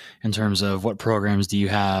today in terms of what programs do you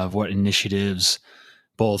have, what initiatives,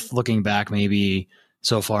 both looking back maybe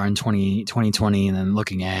so far in 2020 and then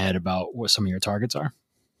looking ahead about what some of your targets are?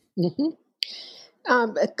 Mm-hmm.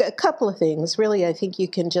 A couple of things. Really, I think you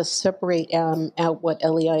can just separate out what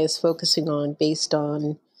LEI is focusing on based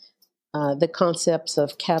on the concepts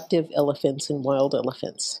of captive elephants and wild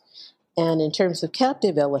elephants. And in terms of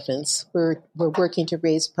captive elephants, we're working to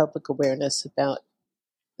raise public awareness about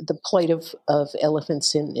the plight of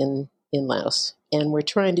elephants in Laos. And we're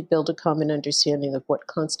trying to build a common understanding of what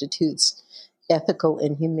constitutes ethical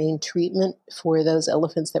and humane treatment for those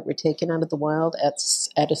elephants that were taken out of the wild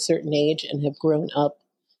at a certain age and have grown up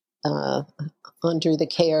under the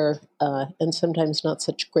care and sometimes not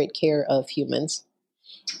such great care of humans.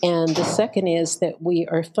 And the second is that we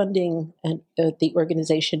are funding the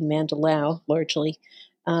organization Mandalao largely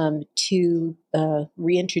to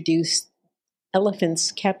reintroduce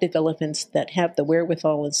elephants, captive elephants that have the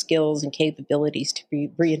wherewithal and skills and capabilities to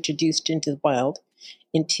be reintroduced into the wild,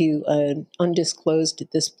 into an undisclosed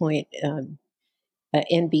at this point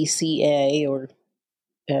NBCA or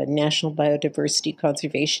National Biodiversity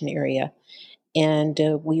Conservation Area. And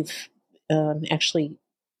we've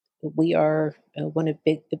we are one of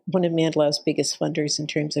Mandalao's biggest funders in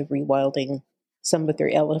terms of rewilding some of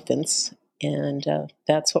their elephants, and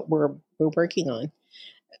that's what we're working on.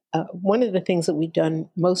 One of the things that we've done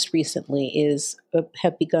most recently is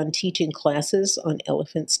have begun teaching classes on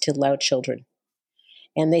elephants to Lao children.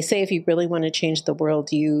 And they say if you really want to change the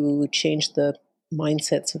world, you change the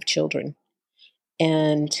mindsets of children.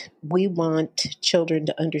 And we want children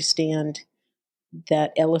to understand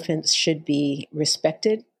that elephants should be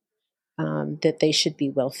respected, that they should be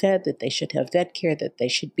well fed, that they should have vet care, that they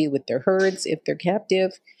should be with their herds if they're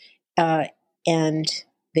captive, and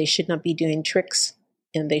they should not be doing tricks,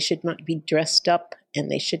 and they should not be dressed up,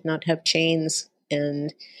 and they should not have chains,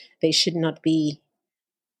 and they should not be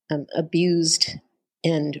abused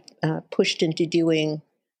and pushed into doing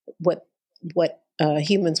what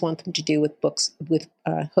humans want them to do with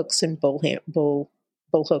hooks and bull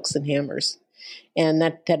hooks and hammers. And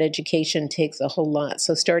that education takes a whole lot.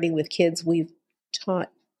 So starting with kids, we've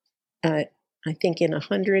taught, I think, in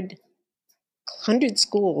 100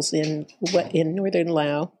 schools in northern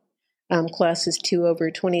Laos, classes to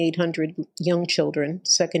over 2,800 young children,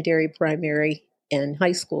 secondary, primary, and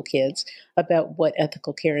high school kids, about what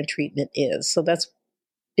ethical care and treatment is. So that's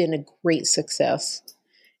been a great success,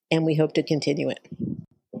 and we hope to continue it.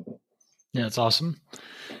 Yeah, it's awesome.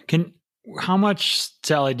 How much,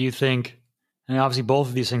 Sally, do you think, and obviously both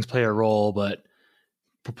of these things play a role, but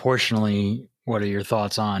proportionally, what are your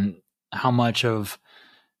thoughts on how much of,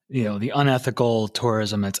 the unethical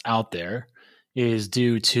tourism that's out there is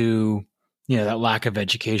due to, that lack of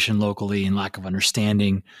education locally and lack of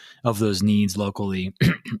understanding of those needs locally,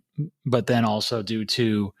 but then also due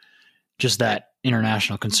to just that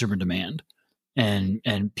international consumer demand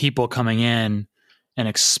and people coming in and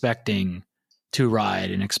expecting to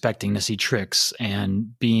ride and expecting to see tricks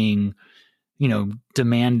and being,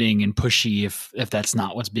 demanding and pushy if that's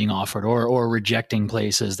not what's being offered, or rejecting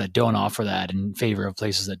places that don't offer that in favor of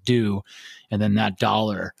places that do. And then that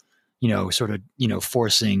dollar,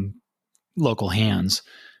 forcing local hands.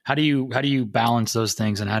 How do you balance those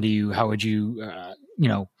things? And how would you,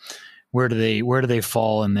 where do they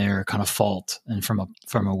fall in their kind of fault and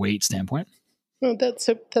from a weight standpoint? Well, that's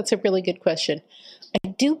a really good question. I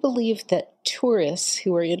do believe that tourists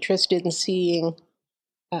who are interested in seeing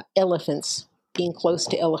elephants, being close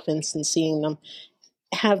to elephants and seeing them,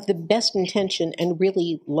 have the best intention and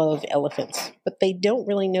really love elephants, but they don't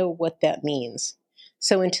really know what that means.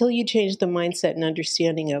 So until you change the mindset and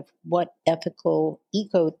understanding of what ethical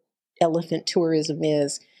eco elephant tourism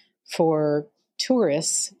is for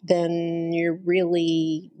tourists, then you're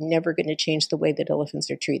really never going to change the way that elephants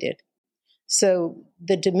are treated. So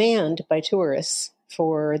the demand by tourists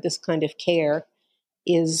for this kind of care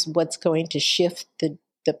is what's going to shift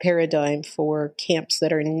the paradigm for camps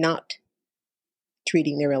that are not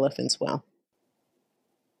treating their elephants well.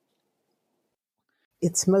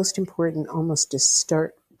 It's most important almost to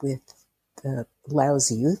start with the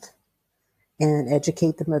Laos youth and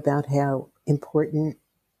educate them about how important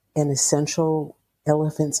and essential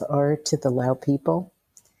elephants are to the Lao people.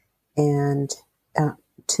 And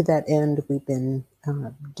to that end, we've been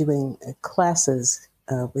doing classes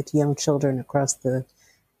with young children across the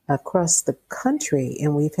country,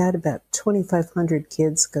 and we've had about 2,500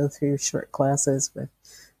 kids go through short classes with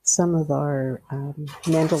some of our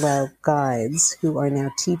Mandalay guides who are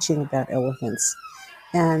now teaching about elephants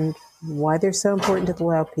and why they're so important to the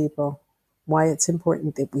Lao people, why it's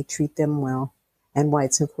important that we treat them well, and why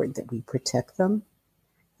it's important that we protect them.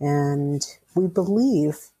 And we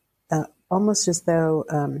believe, almost as though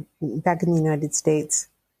back in the United States,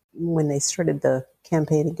 when they started the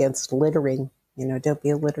campaign against littering, don't be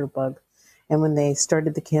a litter bug. And when they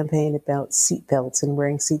started the campaign about seatbelts and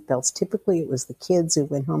wearing seatbelts, typically it was the kids who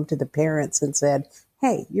went home to the parents and said,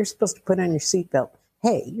 hey, you're supposed to put on your seatbelt.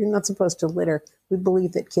 Hey, you're not supposed to litter. We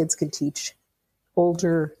believe that kids can teach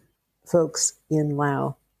older folks in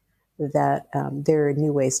Lao that there are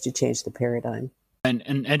new ways to change the paradigm.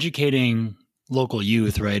 And educating local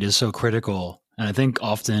youth, right, is so critical. And I think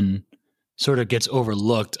often sort of gets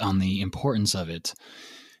overlooked on the importance of it,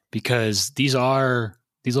 because these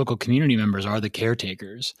local community members are the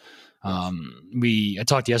caretakers. I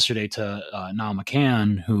talked yesterday to Niall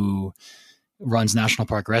McCann, who runs National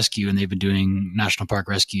Park Rescue, and they've been doing national park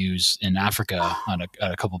rescues in Africa at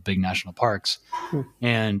a couple of big national parks.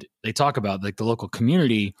 And they talk about like the local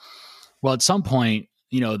community. Well, at some point,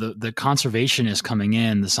 the conservationists coming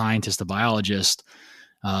in, the scientists, the biologists,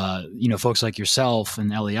 folks like yourself and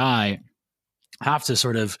LEI have to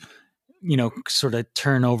sort of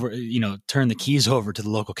turn the keys over to the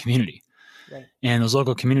local community. Right. And those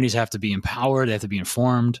local communities have to be empowered. They have to be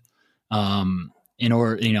informed, in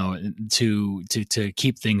order, to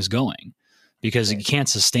keep things going, because you can't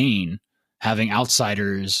sustain having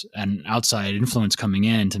outsiders and outside influence coming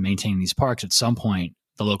in to maintain these parks. At some point,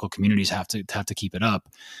 the local communities have to keep it up,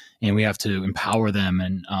 and we have to empower them,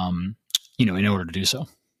 and in order to do so.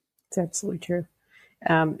 It's absolutely true.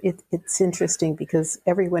 It's interesting because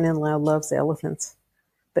everyone in Lao loves elephants,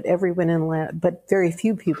 but very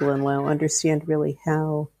few people in Lao understand really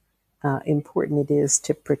how important it is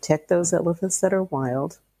to protect those elephants that are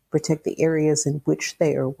wild, protect the areas in which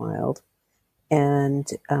they are wild, and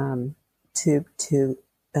to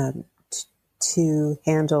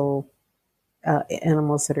handle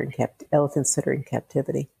elephants that are in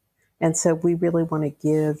captivity. And so we really want to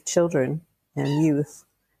give children and youth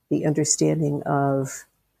the understanding of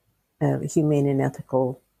humane and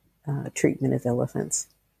ethical treatment of elephants.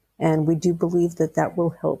 And we do believe that will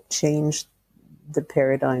help change the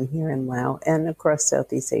paradigm here in Laos and across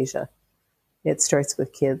Southeast Asia. It starts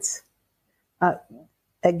with kids.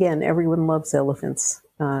 Again, everyone loves elephants.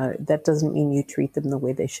 That doesn't mean you treat them the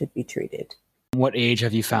way they should be treated. What age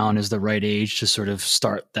have you found is the right age to sort of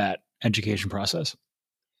start that education process?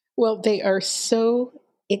 Well, they are so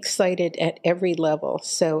excited at every level.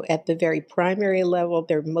 So at the very primary level,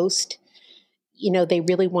 they're most, they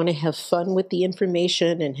really want to have fun with the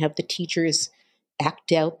information and have the teachers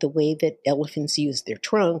act out the way that elephants use their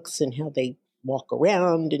trunks and how they walk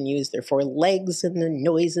around and use their four legs and the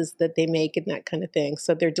noises that they make and that kind of thing.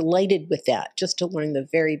 So they're delighted with that, just to learn the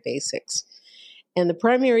very basics. And the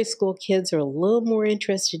primary school kids are a little more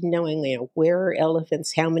interested in knowing, where are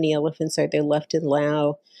elephants? How many elephants are there left in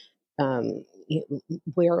Laos?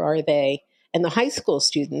 Where are they? And the high school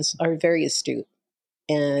students are very astute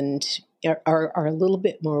and are a little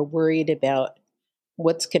bit more worried about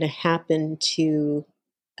what's going to happen to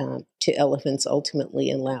elephants ultimately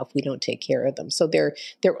in Laos if we don't take care of them. So they're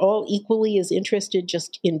all equally as interested,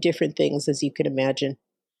 just in different things, as you can imagine,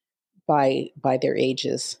 by their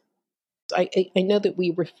ages. I know that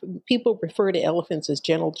people refer to elephants as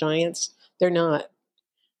gentle giants. They're not.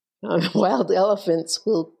 Wild elephants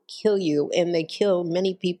will kill you, and they kill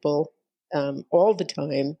many people all the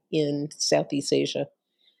time in Southeast Asia.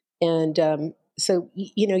 And so,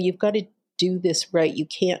 you've got to do this right. You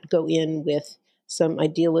can't go in with some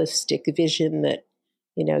idealistic vision that,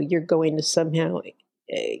 you're going to somehow,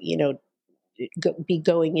 be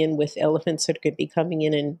going in with elephants that are going to be coming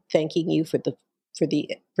in and thanking you for the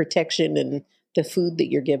protection and the food that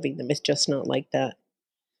you're giving them. It's just not like that.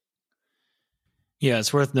 Yeah,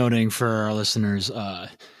 it's worth noting for our listeners,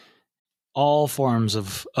 all forms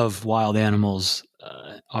of wild animals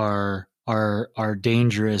are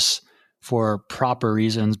dangerous for proper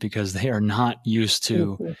reasons, because they are not used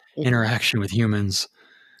to interaction with humans.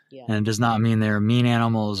 Yeah. And it does not mean they're mean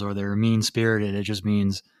animals or they're mean spirited. It just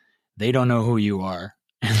means they don't know who you are.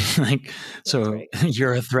 So right.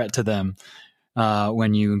 You're a threat to them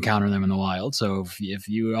when you encounter them in the wild. So if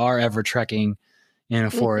you are ever trekking in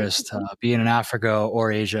a forest, be it in Africa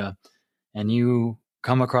or Asia, and you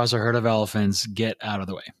come across a herd of elephants, get out of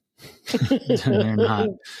the way. They're not.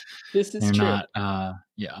 This is true.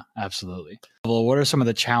 Yeah, absolutely. Well, what are some of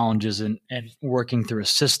the challenges in working through a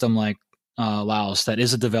system like Laos that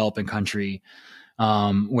is a developing country,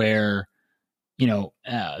 where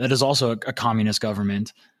that is also a communist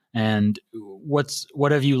government? And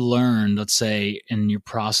what have you learned, let's say, in your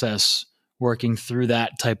process working through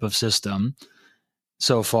that type of system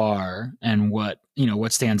so far, and what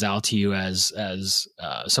stands out to you as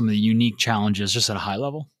some of the unique challenges, just at a high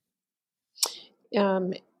level?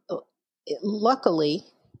 Luckily,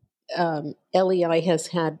 LEI has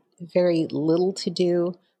had very little to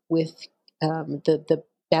do with the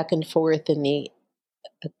back and forth and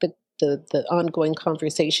the ongoing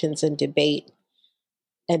conversations and debate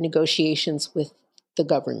and negotiations with the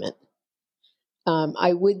government.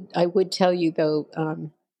 I would tell you,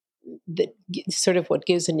 though, that sort of what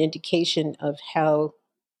gives an indication of how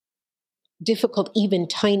difficult even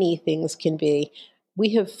tiny things can be.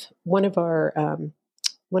 We have one of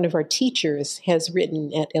our teachers has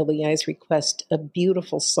written at LEI's request a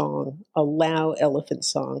beautiful song, a Lao elephant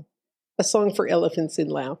song, a song for elephants in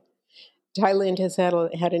Lao. Thailand has had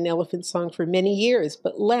an elephant song for many years,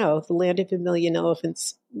 but Lao, the land of a million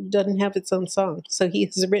elephants, doesn't have its own song. So he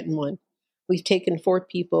has written one. We've taken 4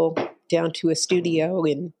 people down to a studio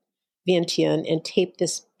in Vientiane and taped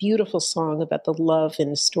this beautiful song about the love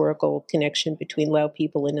and historical connection between Lao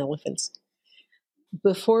people and elephants.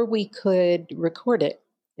 Before we could record it,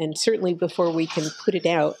 and certainly before we can put it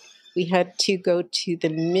out, we had to go to the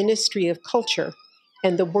Ministry of Culture,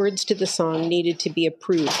 and the words to the song needed to be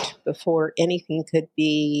approved before anything could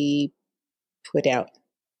be put out.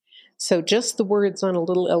 So just the words on a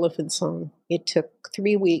little elephant song, it took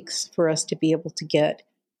 3 weeks for us to be able to get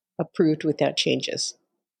approved without changes.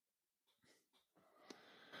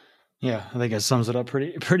 Yeah, I think that sums it up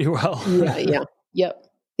pretty well. Yep.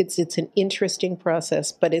 It's an interesting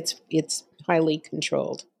process, but it's highly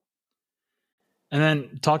controlled. And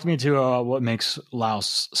then talk to me to what makes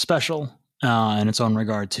Laos special in its own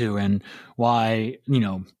regard too, and why,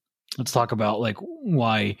 let's talk about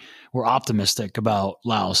why we're optimistic about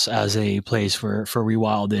Laos as a place for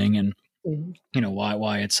rewilding, and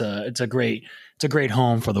why it's a great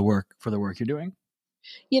home for the work you're doing.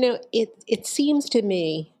 It seems to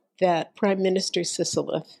me that Prime Minister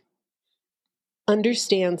Sisolith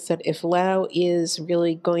understands that if Lao is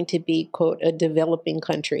really going to be, quote, a developing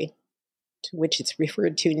country, to which it's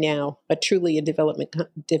referred to now, but truly a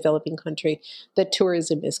developing country, that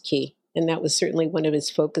tourism is key. And that was certainly one of his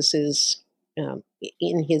focuses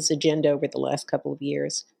in his agenda over the last couple of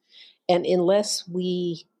years. And unless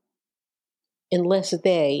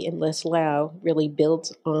Lao really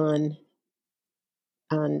builds on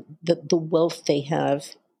the wealth they have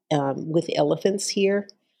with elephants here,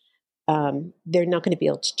 they're not going to be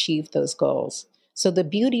able to achieve those goals. So the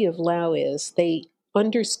beauty of Lao is they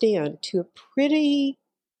understand to a pretty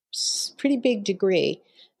big degree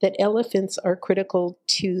that elephants are critical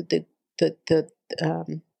to the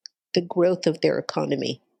growth of their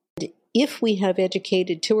economy. If we have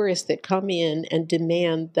educated tourists that come in and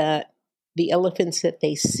demand that the elephants that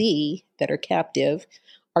they see that are captive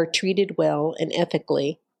are treated well and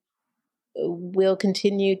ethically, we'll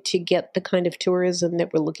continue to get the kind of tourism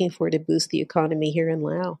that we're looking for to boost the economy here in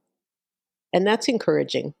Laos. And that's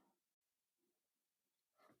encouraging.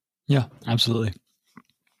 Yeah, absolutely.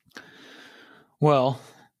 Well,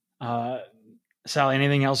 Sally,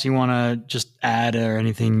 anything else you want to just add, or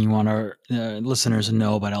anything you want our listeners to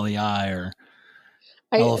know about LEI or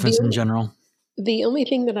elephants in general? The only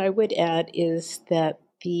thing that I would add is that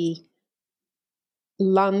the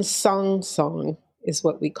Lansang song is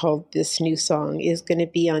what we call this new song, is going to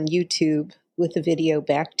be on YouTube with a video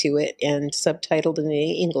back to it and subtitled in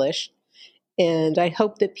English. And I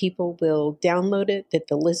hope that people will download it, that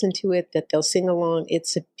they'll listen to it, that they'll sing along.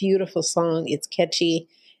 It's a beautiful song. It's catchy.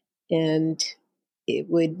 And it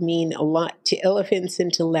would mean a lot to elephants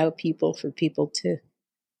and to allow for people to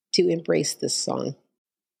embrace this song.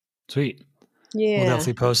 Sweet. Yeah. We'll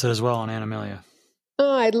definitely post it as well on Animalia.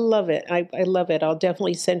 Oh, I love it. I love it. I'll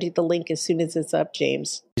definitely send you the link as soon as it's up,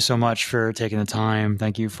 James. Thank you so much for taking the time.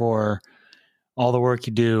 Thank you for all the work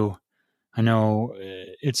you do. I know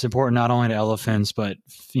it's important not only to elephants, but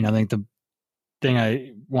I think the thing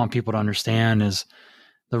I want people to understand is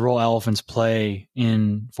the role elephants play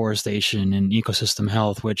in forestation and ecosystem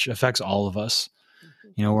health, which affects all of us.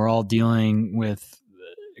 Mm-hmm. We're all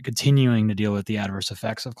continuing to deal with the adverse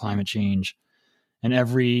effects of climate change, and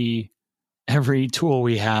every tool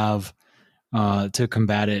we have to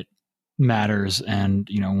combat it matters. And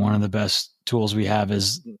one of the best tools we have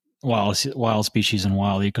is wild species and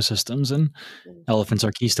wild ecosystems, and elephants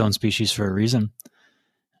are keystone species for a reason,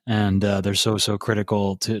 and they're so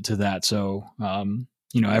critical to that. So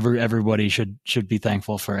everybody should be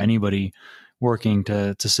thankful for anybody working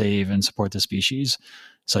to save and support the species,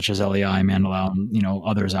 such as LEI, Mandalau, and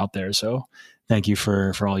others out there. So thank you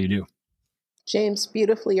for all you do, James.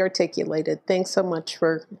 Beautifully articulated. Thanks so much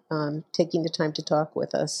for taking the time to talk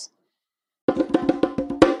with us.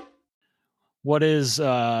 What is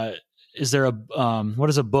there what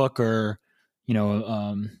is a book or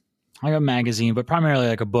like a magazine, but primarily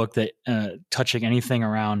like a book that touching anything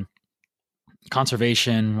around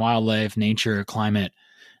conservation, wildlife, nature, climate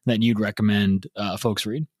that you'd recommend folks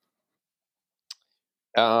read?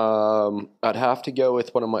 I'd have to go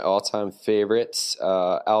with one of my all-time favorites,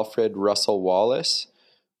 Alfred Russel Wallace,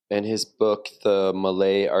 and his book, The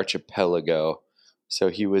Malay Archipelago. So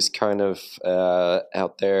he was kind of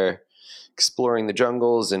out there exploring the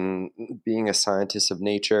jungles and being a scientist of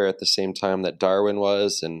nature at the same time that Darwin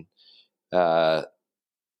was. And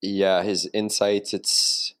his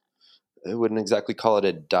insights, I wouldn't exactly call it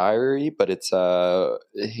a diary, but it's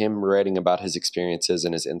him writing about his experiences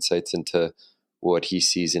and his insights into what he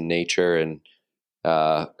sees in nature. And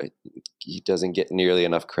he doesn't get nearly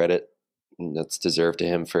enough credit that's deserved to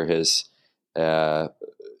him for his kind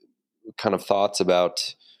of thoughts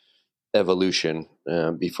about evolution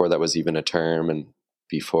before that was even a term, and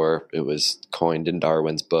before it was coined in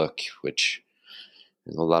Darwin's book, which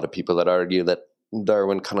there's a lot of people that argue that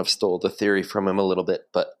Darwin kind of stole the theory from him a little bit.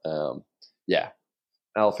 But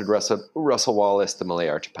Alfred Russel Wallace, The Malay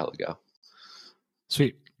Archipelago.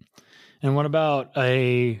 Sweet. And what about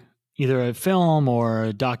either a film or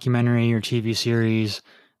a documentary or TV series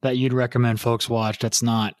that you'd recommend folks watch that's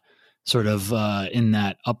not sort of in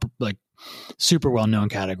that super well-known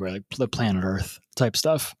category, like the Planet Earth type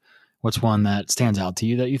stuff? What's one that stands out to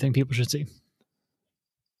you that you think people should see?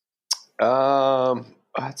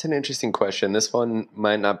 That's an interesting question. This one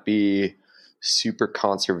might not be super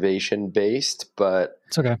conservation based, but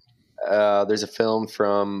it's okay. There's a film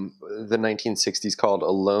from the 1960s called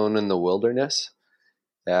Alone in the Wilderness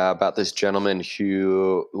about this gentleman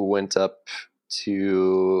who went up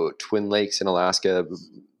to Twin Lakes in Alaska,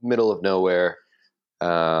 middle of nowhere,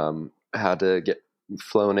 had to get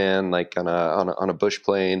flown in like on a bush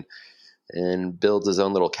plane, and build his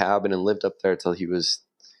own little cabin and lived up there till he was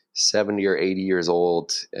 70 or 80 years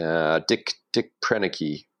old. Dick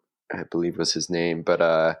Prenneke, I believe was his name.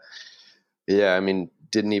 But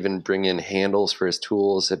didn't even bring in handles for his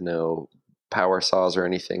tools, had no power saws or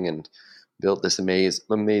anything, and built this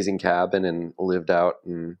amazing cabin and lived out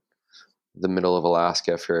in the middle of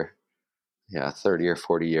Alaska for 30 or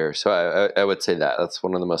 40 years. So I would say that's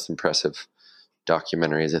one of the most impressive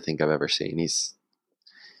documentaries I think I've ever seen. He's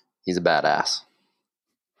a badass.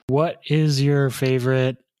 What is your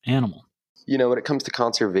favorite animal? When it comes to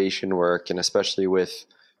conservation work, and especially with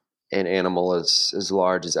an animal as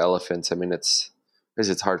large as elephants, I mean, it's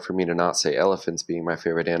hard for me to not say elephants being my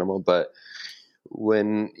favorite animal. But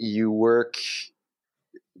when you work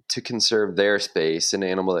to conserve their space, an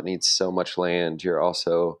animal that needs so much land, you're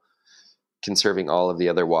also conserving all of the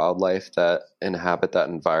other wildlife that inhabit that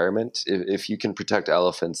environment. If you can protect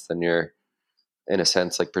elephants, then you're, in a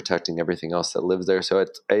sense, like protecting everything else that lives there. So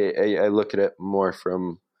I look at it more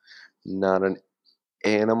from not an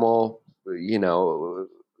animal,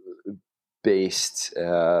 based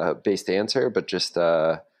answer, but just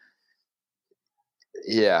that's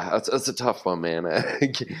a tough one, man. You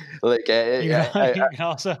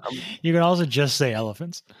can also just say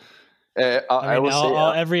elephants.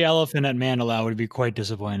 Every elephant at Mandalau would be quite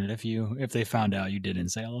disappointed if they found out you didn't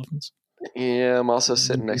say elephants. Yeah, I'm also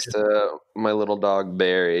sitting next to my little dog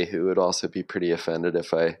Barry, who would also be pretty offended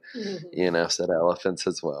if I, said elephants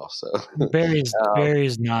as well. So Barry's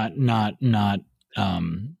not an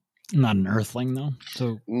earthling though.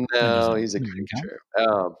 So no, he's a creature.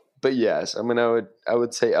 But yes, I mean, I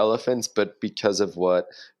would say elephants, but because of what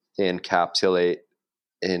they encapsulate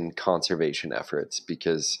in conservation efforts,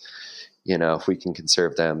 because if we can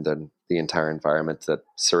conserve them, then the entire environment that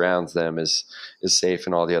surrounds them is safe,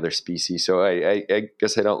 and all the other species. So I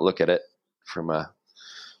guess I don't look at it from a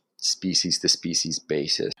species to species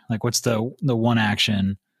basis. Like, what's the one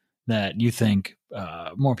action that you think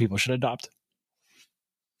more people should adopt?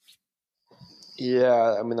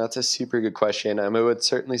 Yeah, I mean, that's a super good question. I would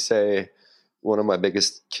certainly say one of my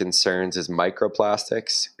biggest concerns is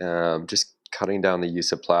microplastics. Just cutting down the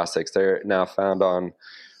use of plastics. They're now found on,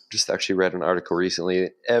 just actually read an article recently,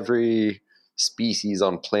 every species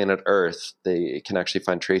on planet Earth, they can actually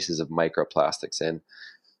find traces of microplastics in.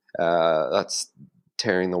 That's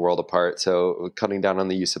tearing the world apart. So cutting down on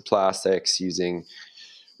the use of plastics, using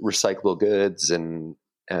recyclable goods, and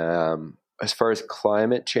as far as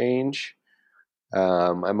climate change,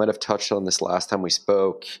 I might have touched on this last time we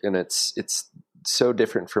spoke, and it's so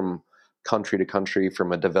different from country to country,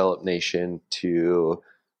 from a developed nation to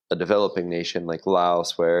a developing nation like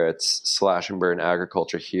Laos, where it's slash and burn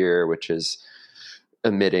agriculture here, which is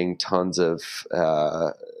emitting tons of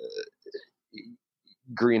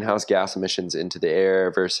greenhouse gas emissions into the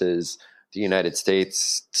air, versus the United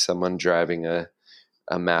States, someone driving a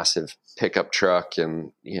massive pickup truck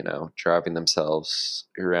and driving themselves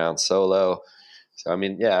around solo. So I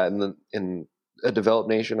mean, yeah, in a developed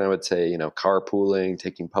nation, I would say carpooling,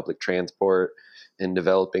 taking public transport. In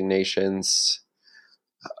developing nations,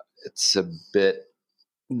 it's a bit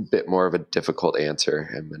more of a difficult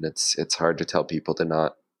answer. I mean, it's hard to tell people to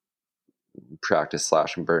not practice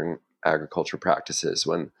slash and burn agriculture practices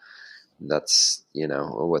when that's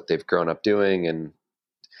what they've grown up doing. And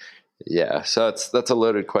yeah, so that's a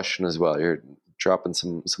loaded question as well. You're dropping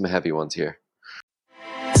some heavy ones here.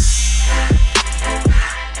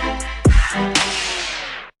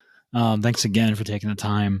 Thanks again for taking the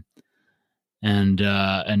time and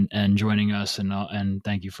joining us, and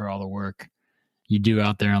thank you for all the work you do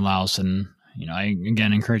out there in Laos. And I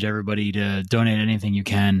again encourage everybody to donate anything you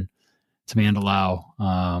can to Mandalao,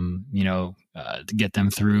 to get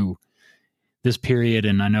them through this period.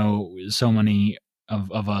 And I know so many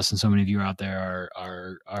of us and so many of you out there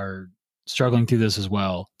are struggling through this as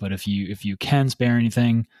well. But if you can spare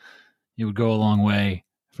anything, it would go a long way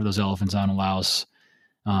for those elephants out in Laos.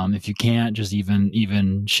 If you can't, just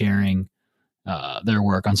even sharing their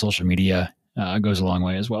work on social media goes a long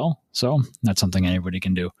way as well. So that's something anybody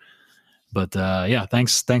can do. But yeah,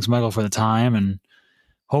 thanks Michael for the time, and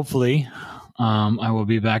hopefully I will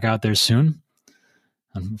be back out there soon.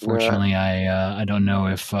 Unfortunately, I don't know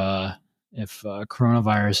if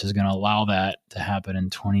coronavirus is going to allow that to happen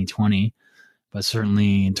in 2020, but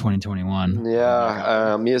certainly in 2021.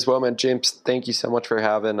 Yeah, me as well, man. James, thank you so much for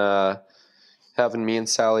having me and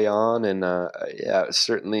Sally on, and yeah,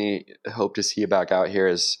 certainly hope to see you back out here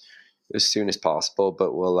as soon as possible.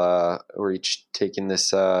 But we're each taking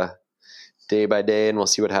this day by day, and we'll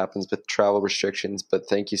see what happens with travel restrictions. But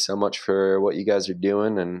thank you so much for what you guys are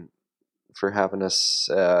doing, and for having us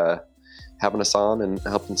on and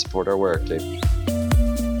helping support our work.